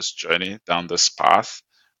down this journey, down this path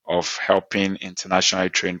of helping internationally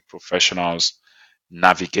trained professionals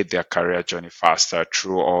navigate their career journey faster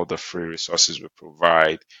through all the free resources we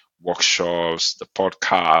provide, workshops, the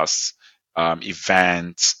podcasts,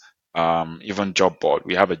 events, even job board.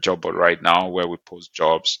 We have a job board right now where we post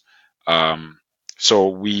jobs. Um, so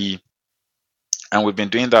we've been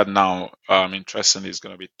doing that now. Interestingly, it's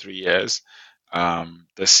going to be 3 years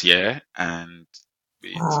this year, and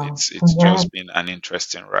Wow. it's Congrats. just been an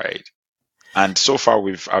interesting ride. And so far,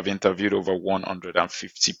 I've interviewed over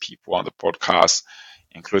 150 people on the podcast,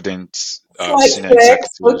 including Flex, senior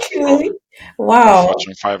flex. executives Okay. from Wow.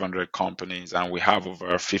 Fortune 500 companies, and we have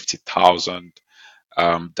over 50,000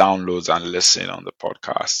 downloads and listen on the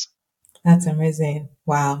podcast That's amazing.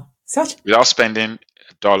 Wow. Such without spending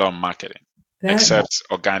a dollar on marketing, that. except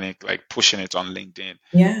organic, like pushing it on LinkedIn.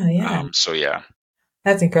 Yeah. Yeah. So yeah,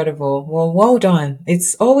 That's incredible. Well, well done.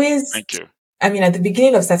 It's always, thank you. I mean, at the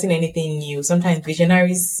beginning of starting anything new, sometimes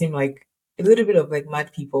visionaries seem like a little bit of like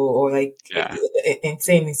mad people or like Yeah,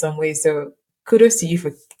 insane in some ways. So kudos to you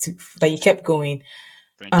that you kept going.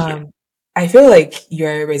 thank you. Um, I feel like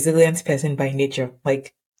you're a resilient person by nature.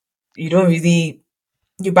 Like you don't really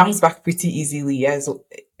you bounce back pretty easily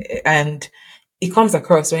and it comes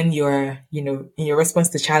across when you're in your response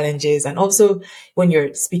to challenges and also when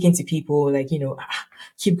you're speaking to people like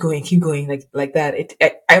keep going like that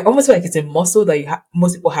I almost feel like it's a muscle that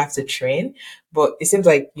most people have to train, but it seems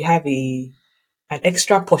like you have an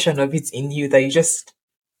extra portion of it in you that you just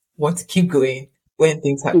want to keep going when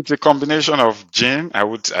things happen. It's a combination of gene.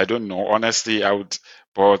 I don't know. Honestly,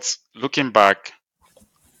 but looking back,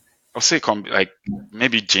 I'll say like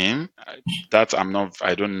maybe gene. That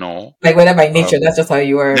I don't know. Like whether by nature Um, that's just how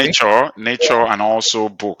you are. nature, and also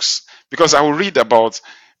books. Because I will read about,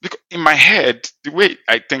 because in my head, the way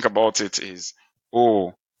I think about it is,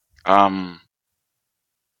 oh, um,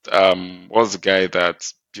 what's the guy that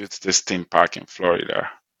built this theme park in Florida?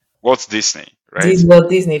 Walt Disney, right? Walt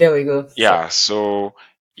Disney, there we go. So, Yeah. So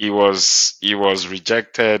he was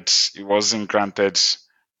rejected. He wasn't granted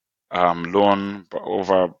loan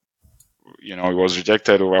over, he was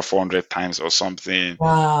rejected over 400 times or something. you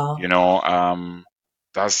Wow. know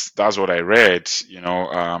that's what I read.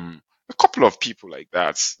 A couple of people like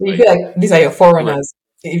that, So you like, feel like these are your were- foreigners.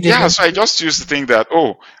 If they've yeah. been. So I just used to think that,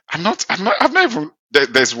 oh, I've not even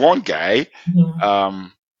there's one guy. Mhm.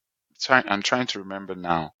 um I'm trying to remember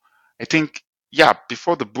now. I think, yeah,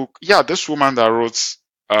 before the book, yeah, this woman that wrote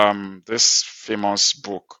this famous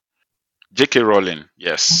book, J.K. Rowling.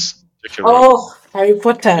 Yes, J.K. Rowling. Oh, Harry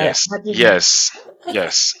Potter. Yes, How did you? yes,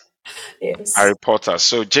 yes. Yes. Harry Potter.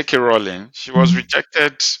 So J.K. Rowling, she was Mm.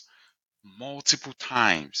 rejected multiple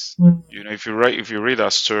times. Mm. If you read her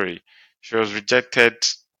story, she was rejected,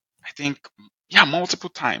 I think, yeah, multiple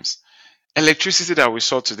times. Electricity that we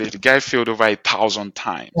saw today, the guy failed over 1,000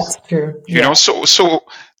 times. That's true. Yeah. So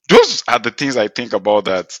those are the things I think about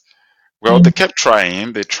that. Well, they Mm. kept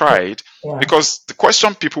trying, they tried, Yeah. because the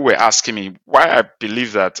question people were asking me why I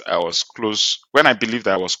believe that I was close, when I believed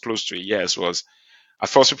that I was close to a yes, was at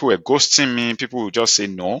first people were ghosting me. People would just say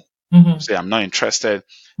no, Hmm. say I'm not interested.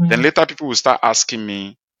 Then Mm. later people will start asking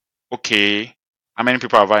me, okay, how many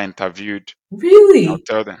people have I interviewed? I'll Really?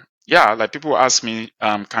 tell them. Yeah, like people will ask me,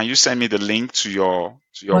 can you send me the link to your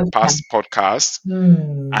Podcast. past podcast?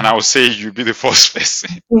 And Hmm. I will say you'll be the first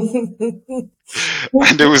person.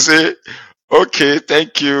 And they will say, okay,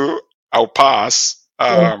 thank you, I'll pass.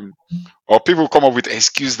 Yeah. Or people come up with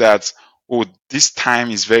excuse that, oh, this time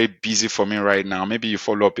is very busy for me right now. Maybe you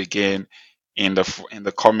follow up again in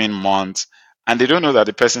the coming month, and they don't know that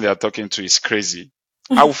the person they are talking to is crazy.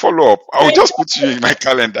 I will follow up. I will just put you in my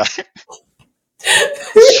calendar.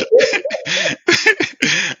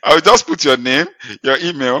 I'll just put your name, your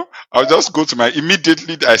email. I'll just go to my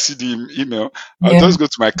immediately I see the email. I'll Yeah. just go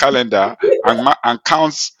to my calendar and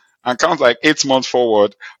count like 8 months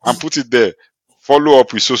forward and put it there. Follow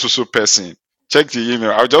up with so person. Check the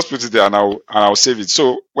email. I'll just put it there, and I'll save it.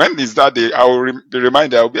 So when is that day? I will the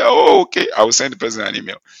reminder. I'll be, oh, okay. I will send the person an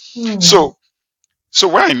email. Hmm. So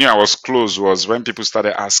when I knew I was close was when people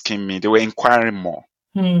started asking me. They were inquiring more.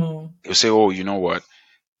 Hmm. They'll say, oh, you know what?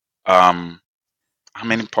 Um, how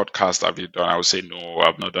many podcasts have you done? I would say, no,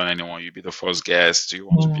 I've not done anyone. You'll be the first guest. Do you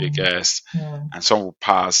want to be a Hmm. guest? Hmm. And some will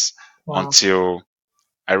pass Wow. until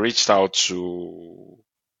I reached out to,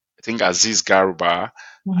 I think, Aziz Garuba,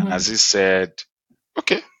 and Hmm. Aziz said,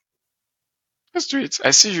 okay, let's do it.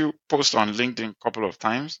 I see you post on LinkedIn a couple of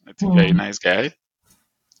times. I think you're a Hmm. nice guy.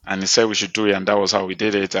 And he said we should do it, and that was how we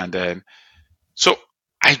did it. And then, so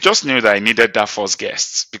I just knew that I needed that first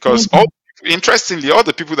guest because, Hmm. interestingly, all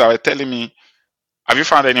the people that were telling me, have you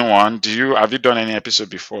found anyone? Have you done any episode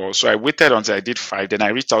before? So I waited until I did 5. Then I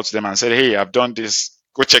reached out to them and said, hey, I've done this.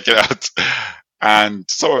 Go check it out. And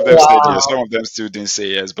some of them said yes. Wow. Some of them still didn't say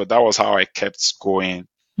yes. But that was how I kept going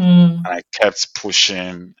Hmm. and I kept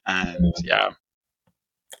pushing. And yeah,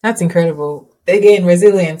 That's incredible. Again,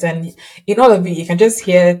 resilience. And in all of it, you can just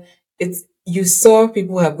hear it's, you saw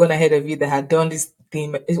people who have gone ahead of you that had done this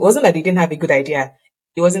thing. It wasn't that they didn't have a good idea.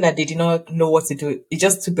 It wasn't that they did not know what to do. It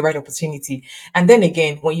just took the right opportunity. And then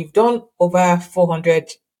again, when you've done over 400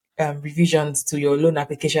 revisions to your loan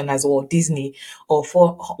application as well, Disney, or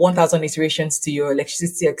for 1,000 iterations to your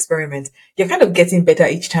electricity experiment, you're kind of getting better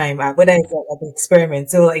each time, whether it's at the experiment.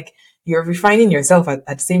 So like you're refining yourself at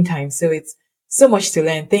the same time. So it's so much to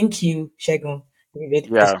learn. Thank you, Shegun, David,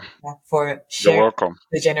 yeah, for you're sharing welcome.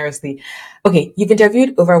 so generously. Okay, you've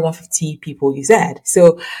interviewed over 150 people, you said.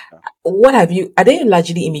 So, what have you, are they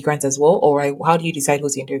largely immigrants as well, or how do you decide who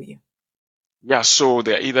to interview? Yeah, so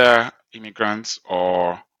they're either immigrants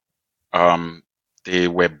or um, they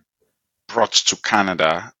were brought to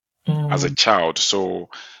Canada as a Mm, child. So,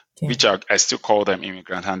 okay. which I still call them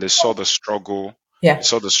immigrant, and they saw the struggle. They Yeah.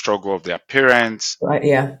 saw the struggle of their parents. Right,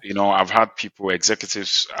 yeah. I've had people,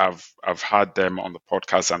 executives, I've had them on the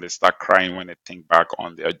podcast, and they start crying when they think back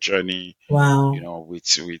on their journey. Wow. With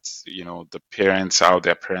the parents, how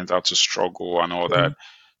their parents had to struggle and all that. Mm,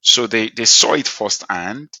 So they saw it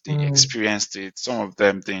firsthand. They mm, experienced it. Some of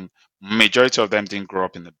them didn't. Majority of them didn't grow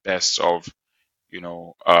up in the best of you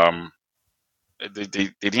know they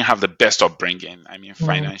didn't have the best upbringing. I mean, mm.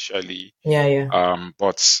 financially, Yeah, yeah.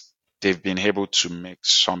 but they've been able to make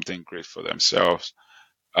something great for themselves.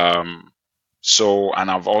 Um, and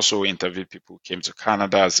I've also interviewed people who came to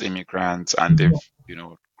Canada as immigrants, and Mhm,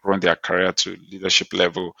 they've grown their career to leadership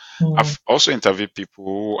level. mm. I've also interviewed people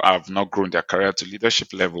who have not grown their career to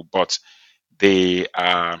leadership level, but they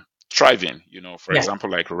are thriving. For Yeah. example,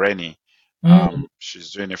 like Rennie. Mm.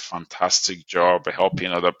 She's doing a fantastic job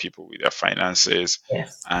helping other people with their finances,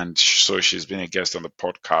 Yes. and so she's been a guest on the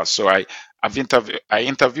podcast. So I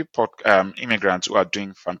interview immigrants who are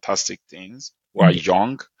doing fantastic things, who are Mm.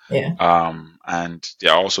 young, Yeah. and they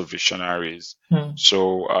are also visionaries. Mm.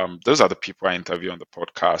 So those are the people I interview on the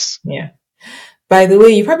podcast. Yeah. By the way,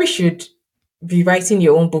 you probably should be writing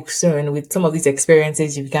your own book soon with some of these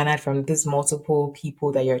experiences you've garnered from these multiple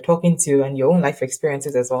people that you're talking to and your own life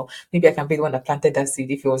experiences as well. Maybe I can be the one that planted that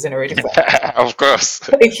seed if it wasn't already planted. Of course.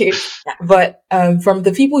 Okay. But from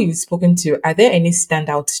the people you've spoken to, are there any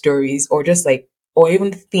standout stories or just like, or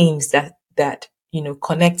even themes that,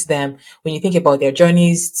 connect them when you think about their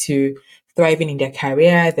journeys to thriving in their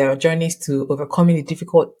career, their journeys to overcoming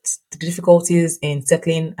the difficulties in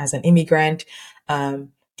settling as an immigrant?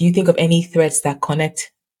 Do you think of any threads that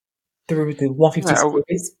connect through the 150 Yeah,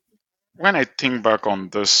 stories? when I think back on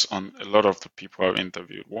this, on a lot of the people I've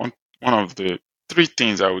interviewed, one of the three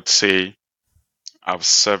things I would say I've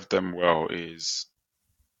served them well is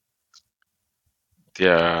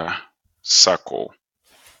their circle.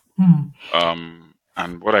 Hmm.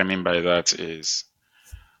 And what I mean by that is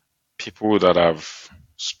people that have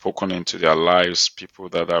spoken into their lives, people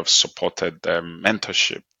that have supported them,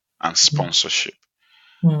 mentorship and sponsorship,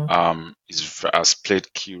 Hmm. has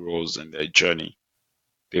played key roles in their journey.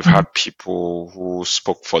 They've Hmm. had people who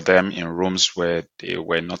spoke for them in rooms where they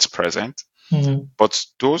were not present. Hmm. But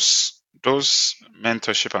those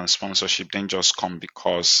mentorship and sponsorship didn't just come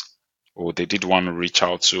because they did want to reach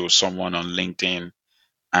out to someone on LinkedIn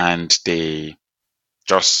and they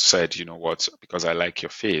just said, you know what, because I like your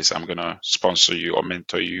face, I'm gonna sponsor you or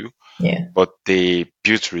mentor you. Yeah. But they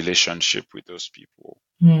built relationship with those people.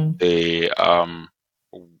 Hmm. They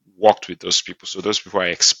worked with those people. So those people are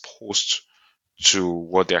exposed to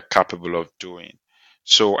what they're capable of doing.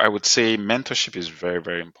 So I would say mentorship is very,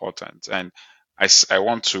 very important. And I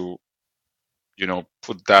want to,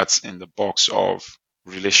 put that in the box of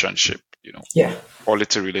relationship, Yeah.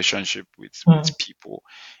 quality relationship with Hmm. people,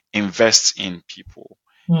 invest in people,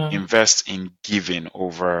 Hmm. invest in giving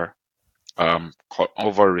over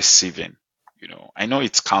receiving. I know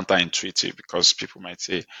it's counterintuitive because people might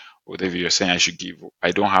say, "Oh, David, you're saying I should give.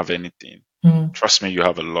 I don't have anything." Hmm. Trust me, you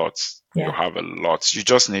have a lot. You Yeah. have a lot. You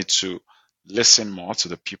just need to listen more to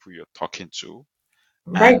the people you're talking to,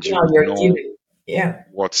 Right and you now would you're know giving. Yeah.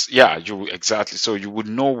 yeah, you exactly. So you would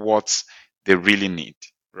know what they really need,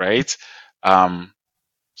 right? Um,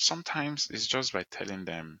 Sometimes it's just by telling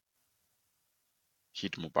them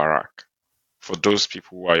Eid Mubarak. For those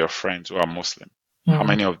people who are your friends who are Muslim, how Hmm.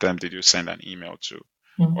 many of them did you send an email to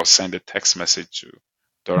Hmm. or send a text message to Hmm.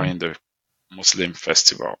 during the Muslim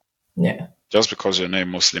festival? Yeah. Just because you're not a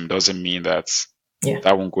Muslim doesn't mean that Yeah.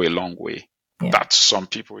 that won't go a long way. Yeah. That to some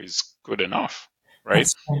people is good enough, right?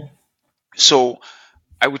 That's fine. So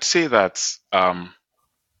I would say that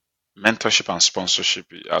mentorship and sponsorship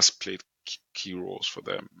has played key roles for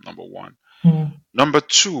them. Number one. Hmm. Number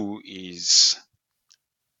two is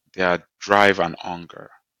their drive and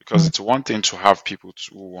hunger. Because Hmm. it's one thing to have people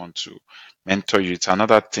who want to mentor you. It's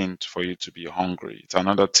another thing for you to be hungry. It's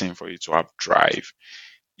another thing for you to have drive.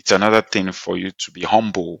 It's another thing for you to be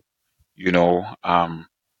humble, you know.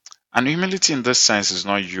 And humility in this sense is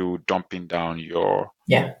not you dumping down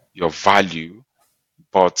Yeah. your value,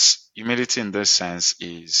 but humility in this sense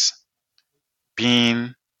is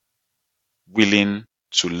being willing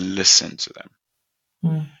to listen to them,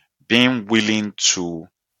 Hmm. being willing to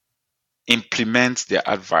implement their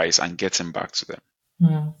advice and getting back to them.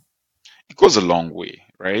 Hmm. It goes a long way,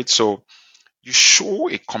 right? So you show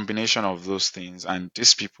a combination of those things, and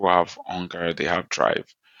these people have hunger, they have drive.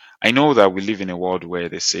 I know that we live in a world where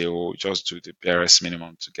they say, oh, just do the barest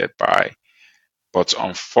minimum to get by. But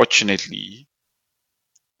unfortunately,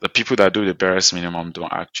 the people that do the barest minimum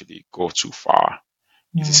don't actually go too far.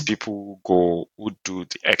 It is Hmm. people who do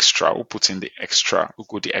the extra, who put in the extra, who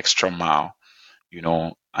go the extra mile,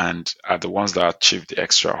 and are the ones that achieve the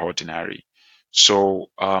extraordinary.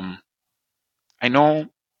 So I know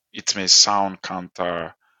it may sound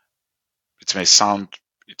counter, it may sound,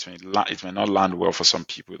 it may not land well for some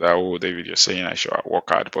people that, oh, David, you're saying I should work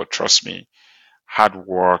hard, but trust me, hard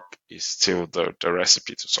work is still the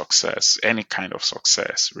recipe to success, any kind of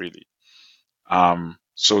success, really.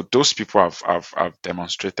 So those people have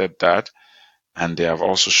demonstrated that, and they have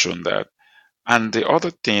also shown that. And the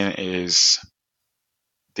other thing is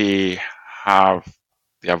they have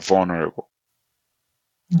they are vulnerable.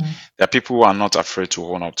 Hmm. There are people who are not afraid to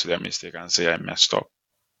own up to their mistake and say, I messed up.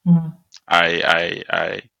 Hmm.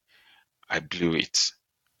 I blew it.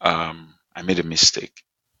 I made a mistake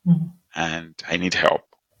Hmm. and I need help.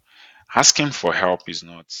 Asking for help is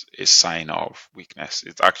not a sign of weakness.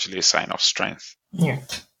 It's actually a sign of strength, Yeah.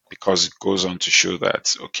 because it goes on to show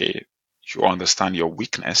that, okay, you understand your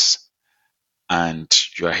weakness and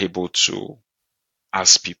you are able to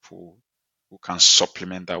ask people who can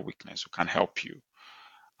supplement that weakness, who can help you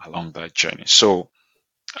along that journey. So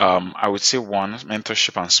I would say one,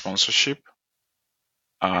 mentorship and sponsorship.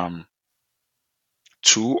 Um,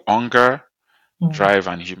 two, hunger, Mm. drive,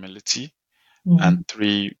 and humility. And Mm.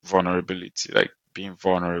 three, vulnerability, like being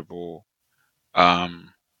vulnerable,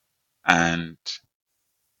 um, and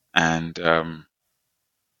and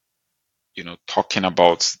talking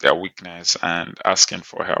about their weakness and asking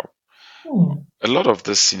for help. Mm. A lot of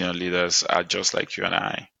the senior leaders are just like you and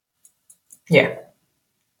I. Yeah.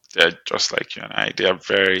 They're just like you and I. They are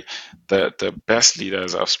the best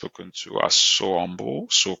leaders I've spoken to are so humble,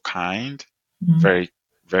 so kind, Mm. very,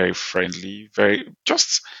 very friendly, very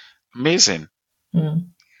just amazing.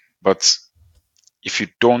 Mm. But if you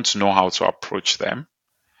don't know how to approach them,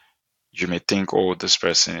 you may think, oh, this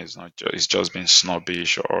person is not just, is just being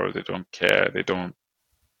snobbish, or they don't care. They don't.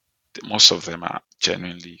 Most of them are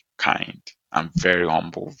genuinely kind and very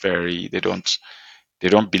humble. Very, they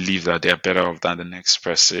don't believe that they're better off than the next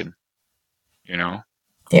person. You know,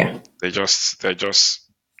 Yeah. they're just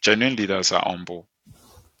genuine leaders are humble.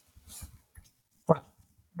 Wow.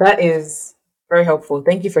 That is very helpful.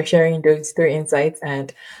 Thank you for sharing those three insights,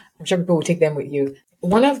 and I'm sure people will take them with you.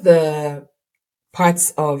 One of the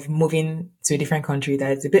parts of moving to a different country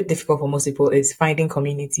that is a bit difficult for most people is finding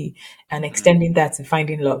community and Mm. extending that to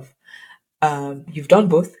finding love. You've done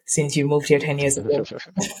both since you moved here 10 years ago.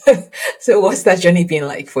 So, what's that journey been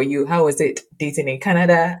like for you? How was it dating in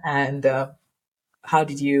Canada, and how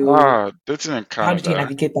did you Dating in how did you Canada.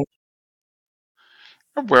 navigate that?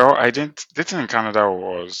 Well, I didn't. Dating in Canada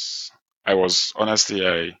was. I was honestly,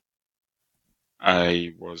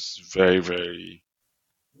 I was very, very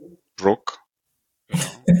broke.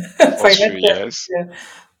 The first few Financial. years.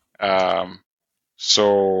 Yeah. Um,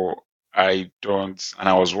 so I don't, and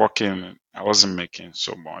I was working. I wasn't making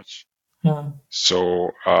so much. Hmm.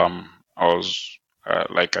 So I was,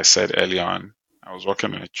 like I said early on, I was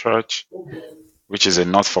working in a church, which is a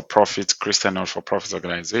not-for-profit Christian not-for-profit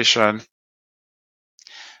organization,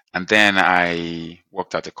 and then I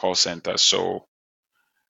worked at a call center. So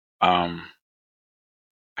um,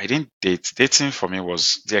 I didn't date. Dating for me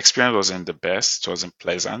was the experience wasn't the best. It wasn't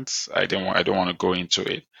pleasant. I don't want to go into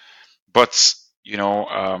it. But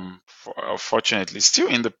fortunately, still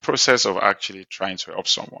in the process of actually trying to help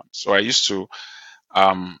someone. So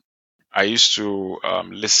um, I used to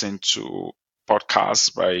listen to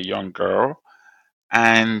podcasts by a young girl,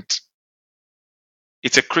 and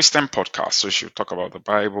it's a Christian podcast. So she'll talk about the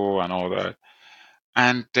Bible and all that.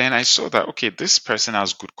 And then I saw that, okay, this person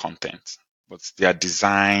has good content, but their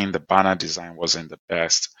design, the banner design wasn't the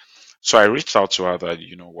best. So I reached out to her that,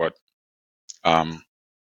 you know what, um,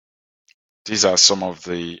 these are some of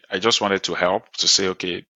I just wanted to help to say,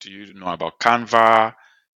 okay, do you know about Canva?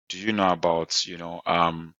 Do you know about,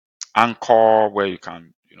 Anchor, where you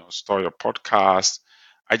can, store your podcast?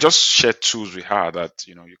 I just shared tools with her that,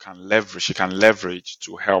 she can leverage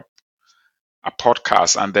to help a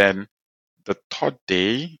podcast. And then the third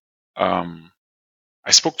day, um,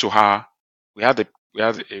 I spoke to her. We had a we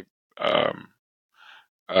had a um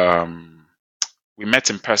um we met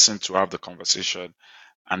in person to have the conversation,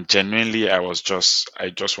 and genuinely I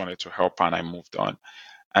just wanted to help her, and I moved on.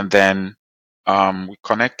 And then we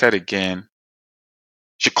connected again.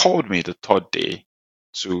 She called me the third day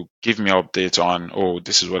to give me updates on, oh,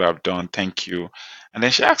 this is what I've done, thank you. And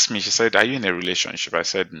then she asked me, she said, are you in a relationship? I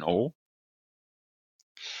said no.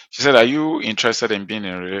 She said, are you interested in being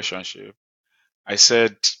in a relationship? I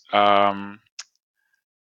said, um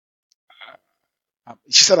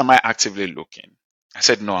she said, am I actively looking? I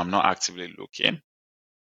said, no, I'm not actively looking,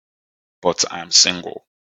 but I'm single.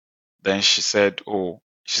 Then she said,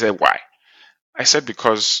 why? I said,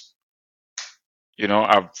 because,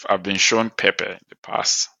 I've been shown Pepe in the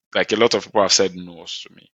past. Like a lot of people have said no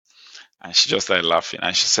to me. And she just started laughing.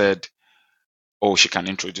 And she said, oh, she can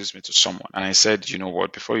introduce me to someone. And I said, you know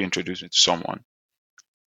what? Before you introduce me to someone,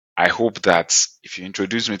 I hope that if you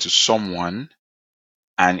introduce me to someone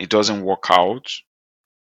and it doesn't work out,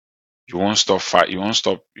 you won't stop fight. You won't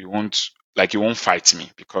stop. You won't fight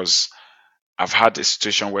me, because I've had a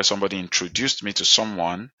situation where somebody introduced me to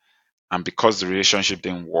someone, and because the relationship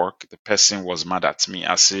didn't work, the person was mad at me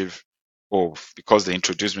as if, oh, because they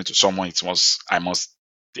introduced me to someone, I must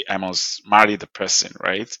marry the person,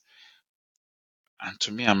 right? And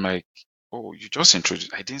to me, I'm like, oh, you just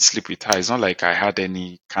introduced. I didn't sleep with her. It's not like I had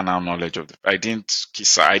any carnal knowledge of I didn't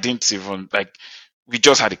kiss her. I didn't even like. we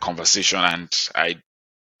just had a conversation, and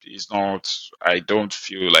it's not, I don't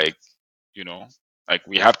feel like, you know, like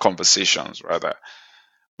we had conversations rather.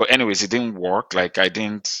 But anyways, it didn't work. Like I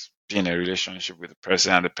didn't be in a relationship with the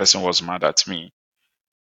person, and the person was mad at me.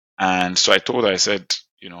 And so I told her, I said,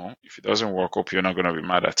 if it doesn't work, hope you're not gonna be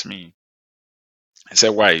mad at me. I said,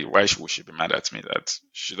 why? Why would she be mad at me that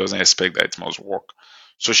she doesn't expect that it must work?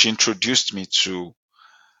 So she introduced me to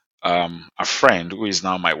a friend who is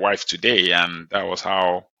now my wife today, and that was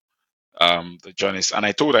how the journey. And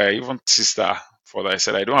I told her, I even sister for that. I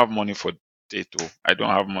said, I don't have money for date. Oh, I don't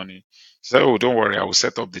have money. She said, oh, don't worry, I will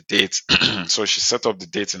set up the date. So she set up the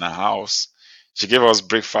date in her house. She gave us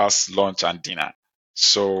breakfast, lunch, and dinner.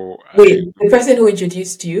 So Wait, the person who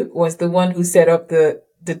introduced you was the one who set up the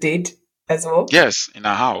date as well? yes, in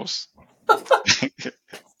her house.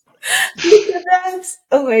 Look at that.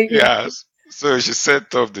 Oh my god. Yes. So she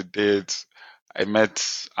set up the date. I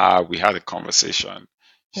met her. We had a conversation.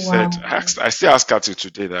 She said, Wow. I still ask her to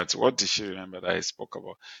today that what did she remember that I spoke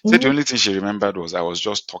about? Said the Mhm. only thing she remembered was I was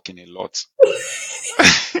just talking a lot.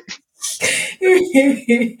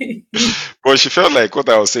 But she felt like what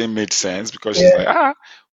I was saying made sense because she's like, Yeah.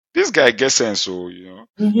 this guy gets sense, so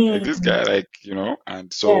like this Hmm. guy, like, and Yeah.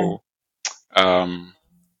 so um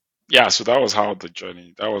yeah, so that was how the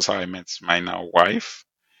journey, that was how I met my now wife.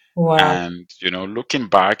 Wow. And looking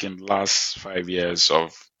back in the last 5 years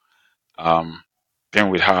of um being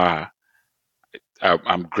with her,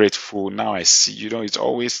 I'm grateful. Now I see, it's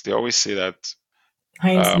always, they always say that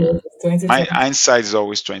Hindsight um is my 2020. hindsight is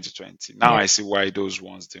always 2020. Now Yeah. I see why those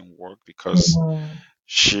ones didn't work, because Mhm.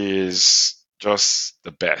 she's just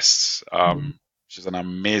the best. She's an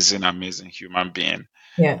amazing, amazing human being.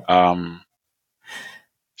 Yeah. Um,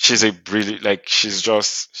 she's a brilliant, like she's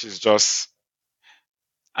just,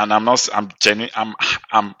 and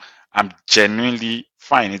I'm, I'm genuinely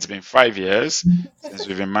fine. It's been 5 years since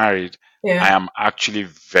we've been married. I Yeah. am actually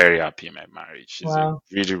very happy in my marriage. She's a Wow.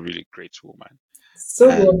 really, really great woman. So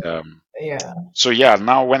And good. Yeah. so yeah,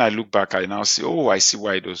 now when I look back, I now see, oh, I see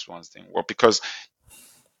why those ones didn't work, because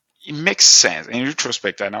it makes sense. In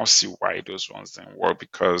retrospect, I now see why those ones didn't work,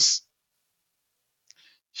 because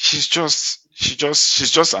she's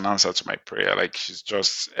just an answer to my prayer. Like she's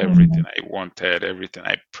just everything Mhm. I wanted, everything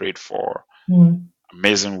I prayed for. Mhm.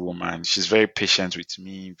 Amazing woman. She's very patient with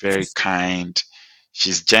me, very kind.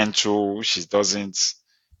 She's gentle. She's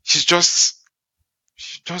just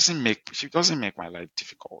she doesn't make my life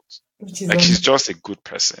difficult. Which is Like she's just a good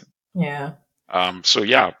person. yeah. So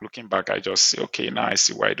yeah, looking back, I just say, okay, now I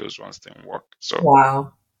see why those ones didn't work. So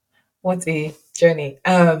Wow. What a journey.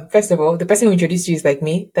 First of all, the person who introduced you is like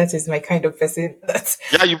me. That is my kind of person. That's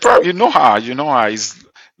yeah, you probably you know her is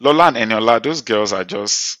Lola and Eniola. Those girls are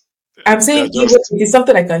just I'm they're saying even just it is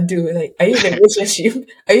something I can do. Like, are you in a relationship?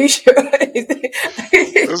 Are you sure?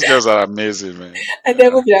 those girls are amazing, man. And then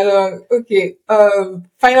Yeah. moving along. Okay.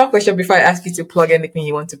 Final question before I ask you to plug anything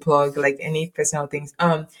you want to plug, like any personal things.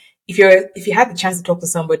 If you had the chance to talk to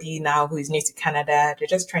somebody now who is new to Canada, they're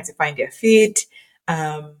just trying to find their feet.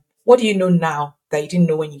 What do you know now that you didn't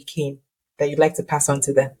know when you came that you'd like to pass on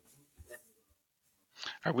to them?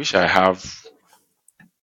 I wish I have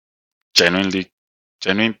genuinely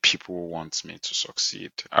genuine people who want me to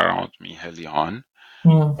succeed around me early on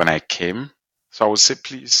Mm, when I came. So I would say,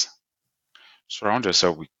 please surround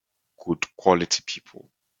yourself with good quality people.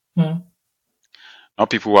 mm, Not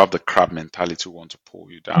people who have the crab mentality, who want to pull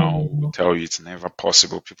you down, who mm, tell you it's never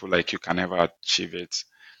possible. People like you can never achieve it.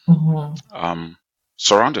 mhm, Um,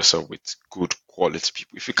 Surround yourself with good quality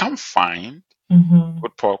people. If you can't find mhm,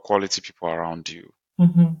 good quality people around you,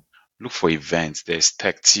 mhm, look for events. There's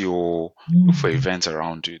Tectio. Look for mm. events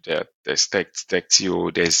around you. There's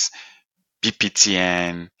Tectio. There's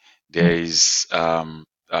BPTN. There is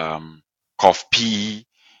COFP.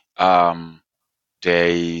 Um, there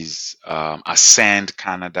is Ascend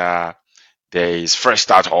Canada. There is Fresh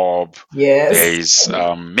Start Hub. There Yes. is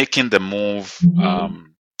Making the Move. Mhm.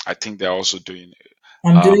 I think they're also doing.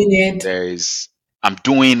 I'm doing it. There is I'm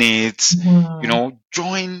doing it. Mhm.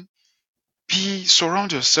 Join.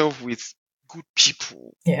 Surround yourself with good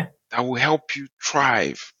people Yeah. that will help you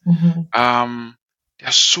thrive. Mhm. Um, there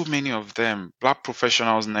are so many of them. Black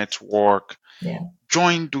Professionals Network. Yeah.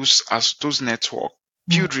 Join those network.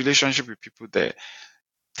 Mm, Build relationship with people there.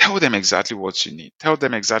 Tell them exactly what you need. Tell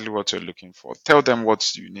them exactly what you're looking for. Tell them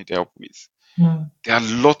what you need help with. mm, There are a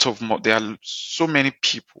lot of more. There are so many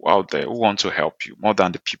people out there who want to help you more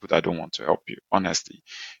than the people that don't want to help you. Honestly,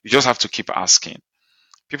 you just have to keep asking.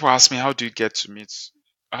 People ask me, how do you get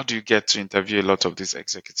to interview a lot of these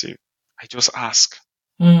executives? I just ask,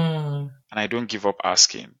 mm. and I don't give up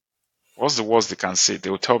asking. What's the worst they can say? They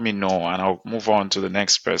will tell me no, and I'll move on to the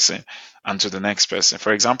next person and to the next person.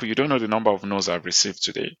 For example, you don't know the number of no's I've received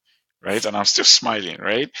today, right? And I'm still smiling,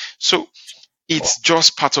 right? So it's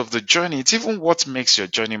just part of the journey. It's even what makes your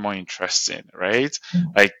journey more interesting, right?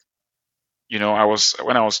 Like, when I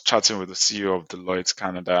was chatting with the CEO of Deloitte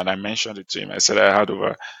Canada, and I mentioned it to him. I said I had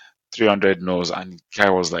over 300 no's, and the guy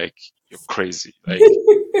was like, "You're crazy!" Like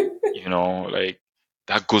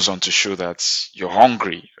that goes on to show that you're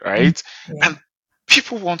hungry, Mm. right? Yeah. And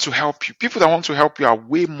people want to help you. People that want to help you are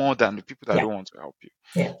way more than the people that Yeah. don't want to help you.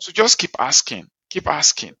 Yeah. So just keep asking, keep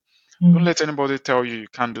asking. Don't Mm. let anybody tell you you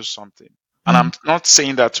can't do something. And Mm. I'm not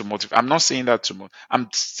saying that to motivate. I'm not saying that to I'm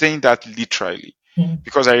saying that literally. Mm.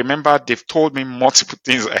 Because I remember they've told me multiple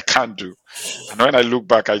things I can't do. And when I look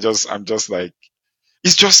back, I'm just like,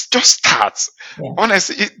 it's just start. Yeah.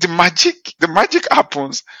 Honestly, the magic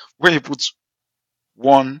happens when you put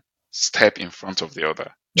one step in front of the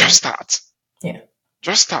other. Yeah. Just start. Yeah.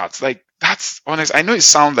 Just start. Like, that's honest. I know it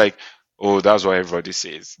sounds like, oh, that's what everybody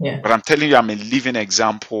says. Yeah. But I'm telling you, I'm a living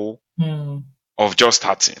example Mm. of just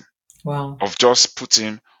starting, Wow. of just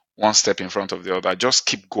putting one step in front of the other. Just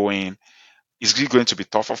keep going. Is it going to be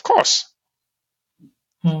tough? Of course.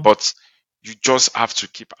 Mm. But you just have to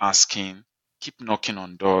keep asking, keep knocking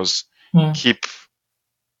on doors, Mm. keep,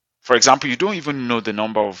 for example, you don't even know the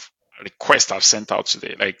number of requests I've sent out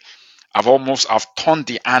today. Like, I've turned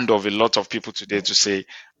the hand of a lot of people today to say,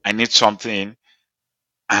 I need something.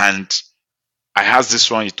 And I asked this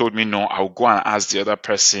one, he told me no, I'll go and ask the other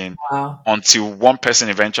person, Wow. until one person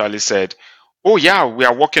eventually said, oh yeah, we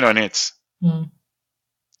are working on it. Mm.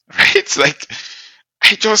 Right? Like,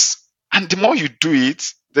 and the more you do it,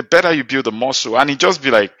 the better you build the muscle. And it just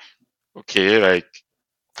be like, okay, like,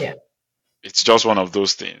 Yeah. it's just one of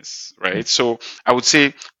those things, right? So I would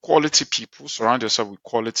say quality people, surround yourself with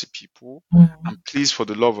quality people. Mm. And please, for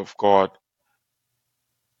the love of God,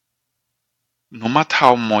 no matter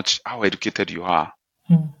how educated you are,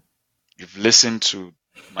 Mm. you've listened to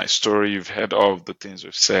my story, you've heard all of the things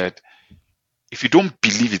we've said. If you don't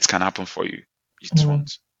believe it can happen for you, it Mm.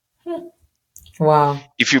 won't. Wow.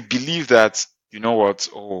 If you believe that, you know what,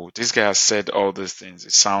 oh, this guy has said all these things,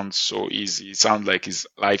 it sounds so easy. It sounds like his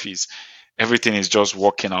life is, everything is just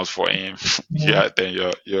working out for him. Mm. Yeah, then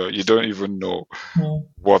you don't even know Mm.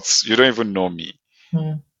 you don't even know me.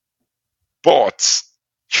 Mm. But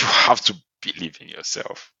you have to believe in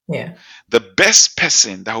yourself. Yeah. The best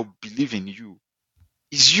person that will believe in you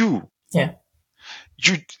is you. Yeah.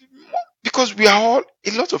 You because we are all,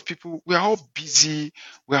 a lot of people, we are all busy,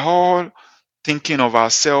 we're all thinking of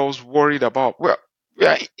ourselves, worried about, well, we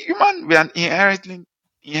are human, we are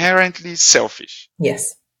inherently selfish.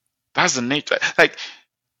 Yes. That's the nature. Like,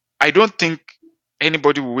 I don't think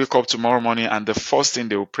anybody will wake up tomorrow morning and the first thing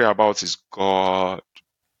they will pray about is, God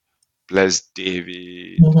bless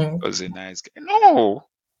David, Mm-hmm. was a nice guy. No.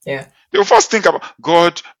 Yeah. They will first think about,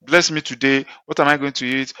 God bless me today. What am I going to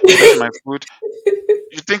eat? Where's my food?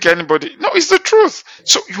 You think anybody? No, it's the truth.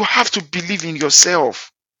 So you have to believe in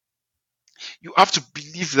yourself. You have to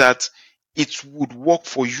believe that it would work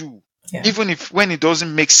for you, Yeah. even if when it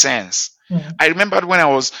doesn't make sense. Mm. I remembered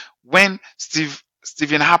when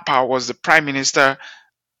Stephen Harper was the prime minister,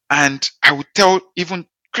 and I would tell even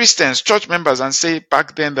Christians, church members, and say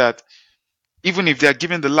back then that even if they are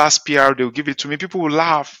giving the last PR, they'll give it to me. People will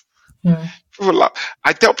laugh. Mm. People will laugh.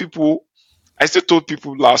 I tell people, I still told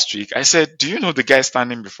people last week, I said, do you know the guy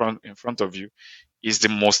standing in front of you is the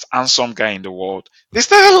most handsome guy in the world? They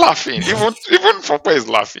started laughing. Even Papa is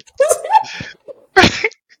laughing.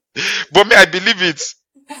 But me, I believe it.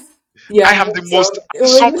 I Yeah. am the So most it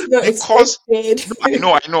handsome was not because expected.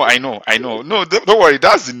 no, I know. No, don't worry.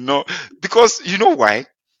 That's the no. Because you know why?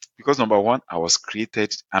 Because number one, I'm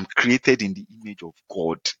created in the image of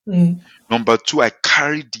God. Mm. Number two, I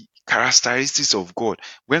carry the characteristics of God.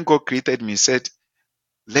 When God created me, he said,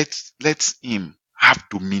 let him have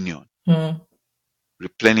dominion, Mm.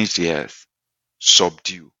 replenish the earth,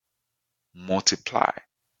 subdue, multiply,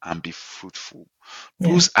 and be fruitful. Yeah.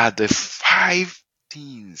 Those are the five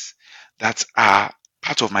things that are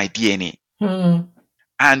part of my DNA. Mm.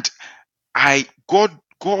 And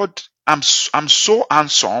God, I'm so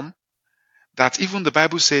handsome that even the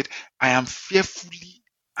Bible said, I am fearfully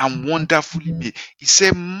and wonderfully Mhm. made. He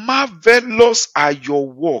said, marvelous are your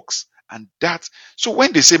works. And that, so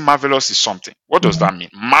when they say marvelous is something, what does Mhm. that mean?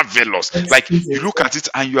 Marvelous. Like, you Exquisite. look at it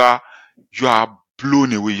and you are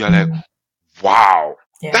blown away. You're like, Mm. wow,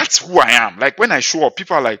 Yeah. that's who I am. Like, when I show up,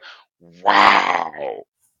 people are like, wow.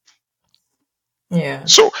 Yeah.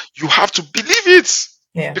 So you have to believe it.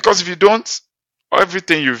 Yeah. Because if you don't,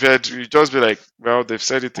 everything you've heard, you just be like, well, they've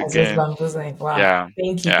said it As just again. bamboozling. Wow. Yeah,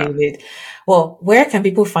 Thank you, yeah. David. Well, where can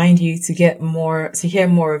people find you to get more, to hear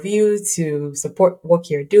more of you, to support what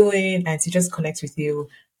you're doing, and to just connect with you?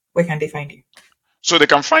 Where can they find you? So they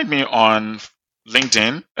can find me on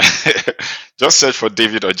LinkedIn. Just search for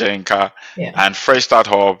David Ojeyinka Yeah. and Fresh Start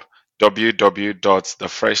Hub,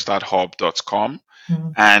 www.thefreshstarthub.com.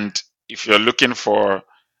 Mm, And if you're looking for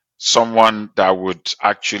someone that would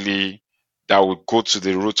go to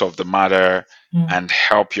the root of the matter mm, and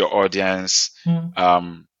help your audience, mm,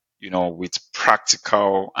 um, with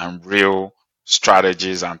practical and real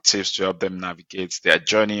strategies and tips to help them navigate their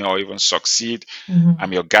journey or even succeed. mhm.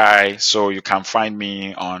 I'm your guy. So you can find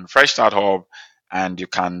me on Fresh Start Hub and you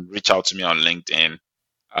can reach out to me on LinkedIn.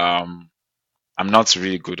 Um, I'm not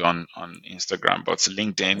really good on Instagram, but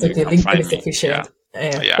LinkedIn, It's you okay. can LinkedIn find is me. Yeah. sufficient.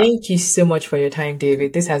 Yeah. Thank you so much for your time,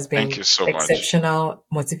 David. This has Thank been you so much. exceptional,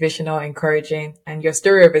 motivational, encouraging, and your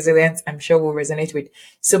story of resilience, I'm sure, will resonate with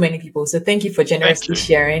so many people. So thank you for Thank generously you.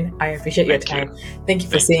 sharing. I appreciate your Thank you. time. Thank you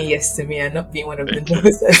for Thank saying you. yes to me and not being one of the Thank you.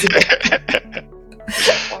 no's as well.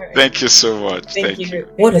 All right. Thank you so much. Thank Thank you. you.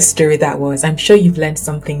 What a story that was. I'm sure you've learned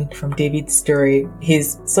something from David's story.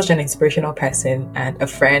 He's such an inspirational person and a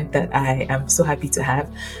friend that I am so happy to have.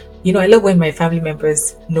 I love when my family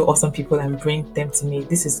members know awesome people and bring them to me.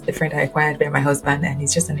 This is a friend I acquired by my husband, and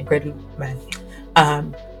he's just an incredible man.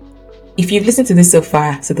 Um, if you've listened to this so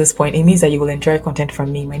far to this point, it means that you will enjoy content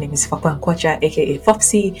from me. My name is Fapa Nkwacha, aka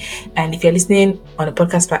Fopsy. And if you're listening on a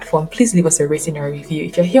podcast platform, please leave us a rating or a review.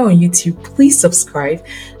 If you're here on YouTube, please subscribe.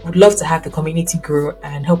 Would love to have the community grow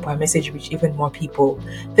and help our message reach even more people.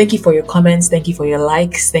 Thank you for your comments. Thank you for your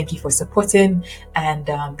likes. Thank you for supporting. And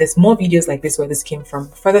there's more videos like this where this came from.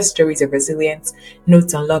 Further stories of resilience,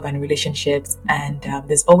 notes on love and relationships. And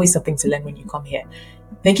there's always something to learn when you come here.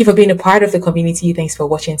 Thank you for being a part of the community. Thanks for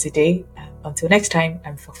watching today. Until next time,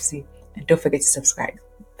 I'm Foxy, and don't forget to subscribe.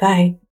 Bye.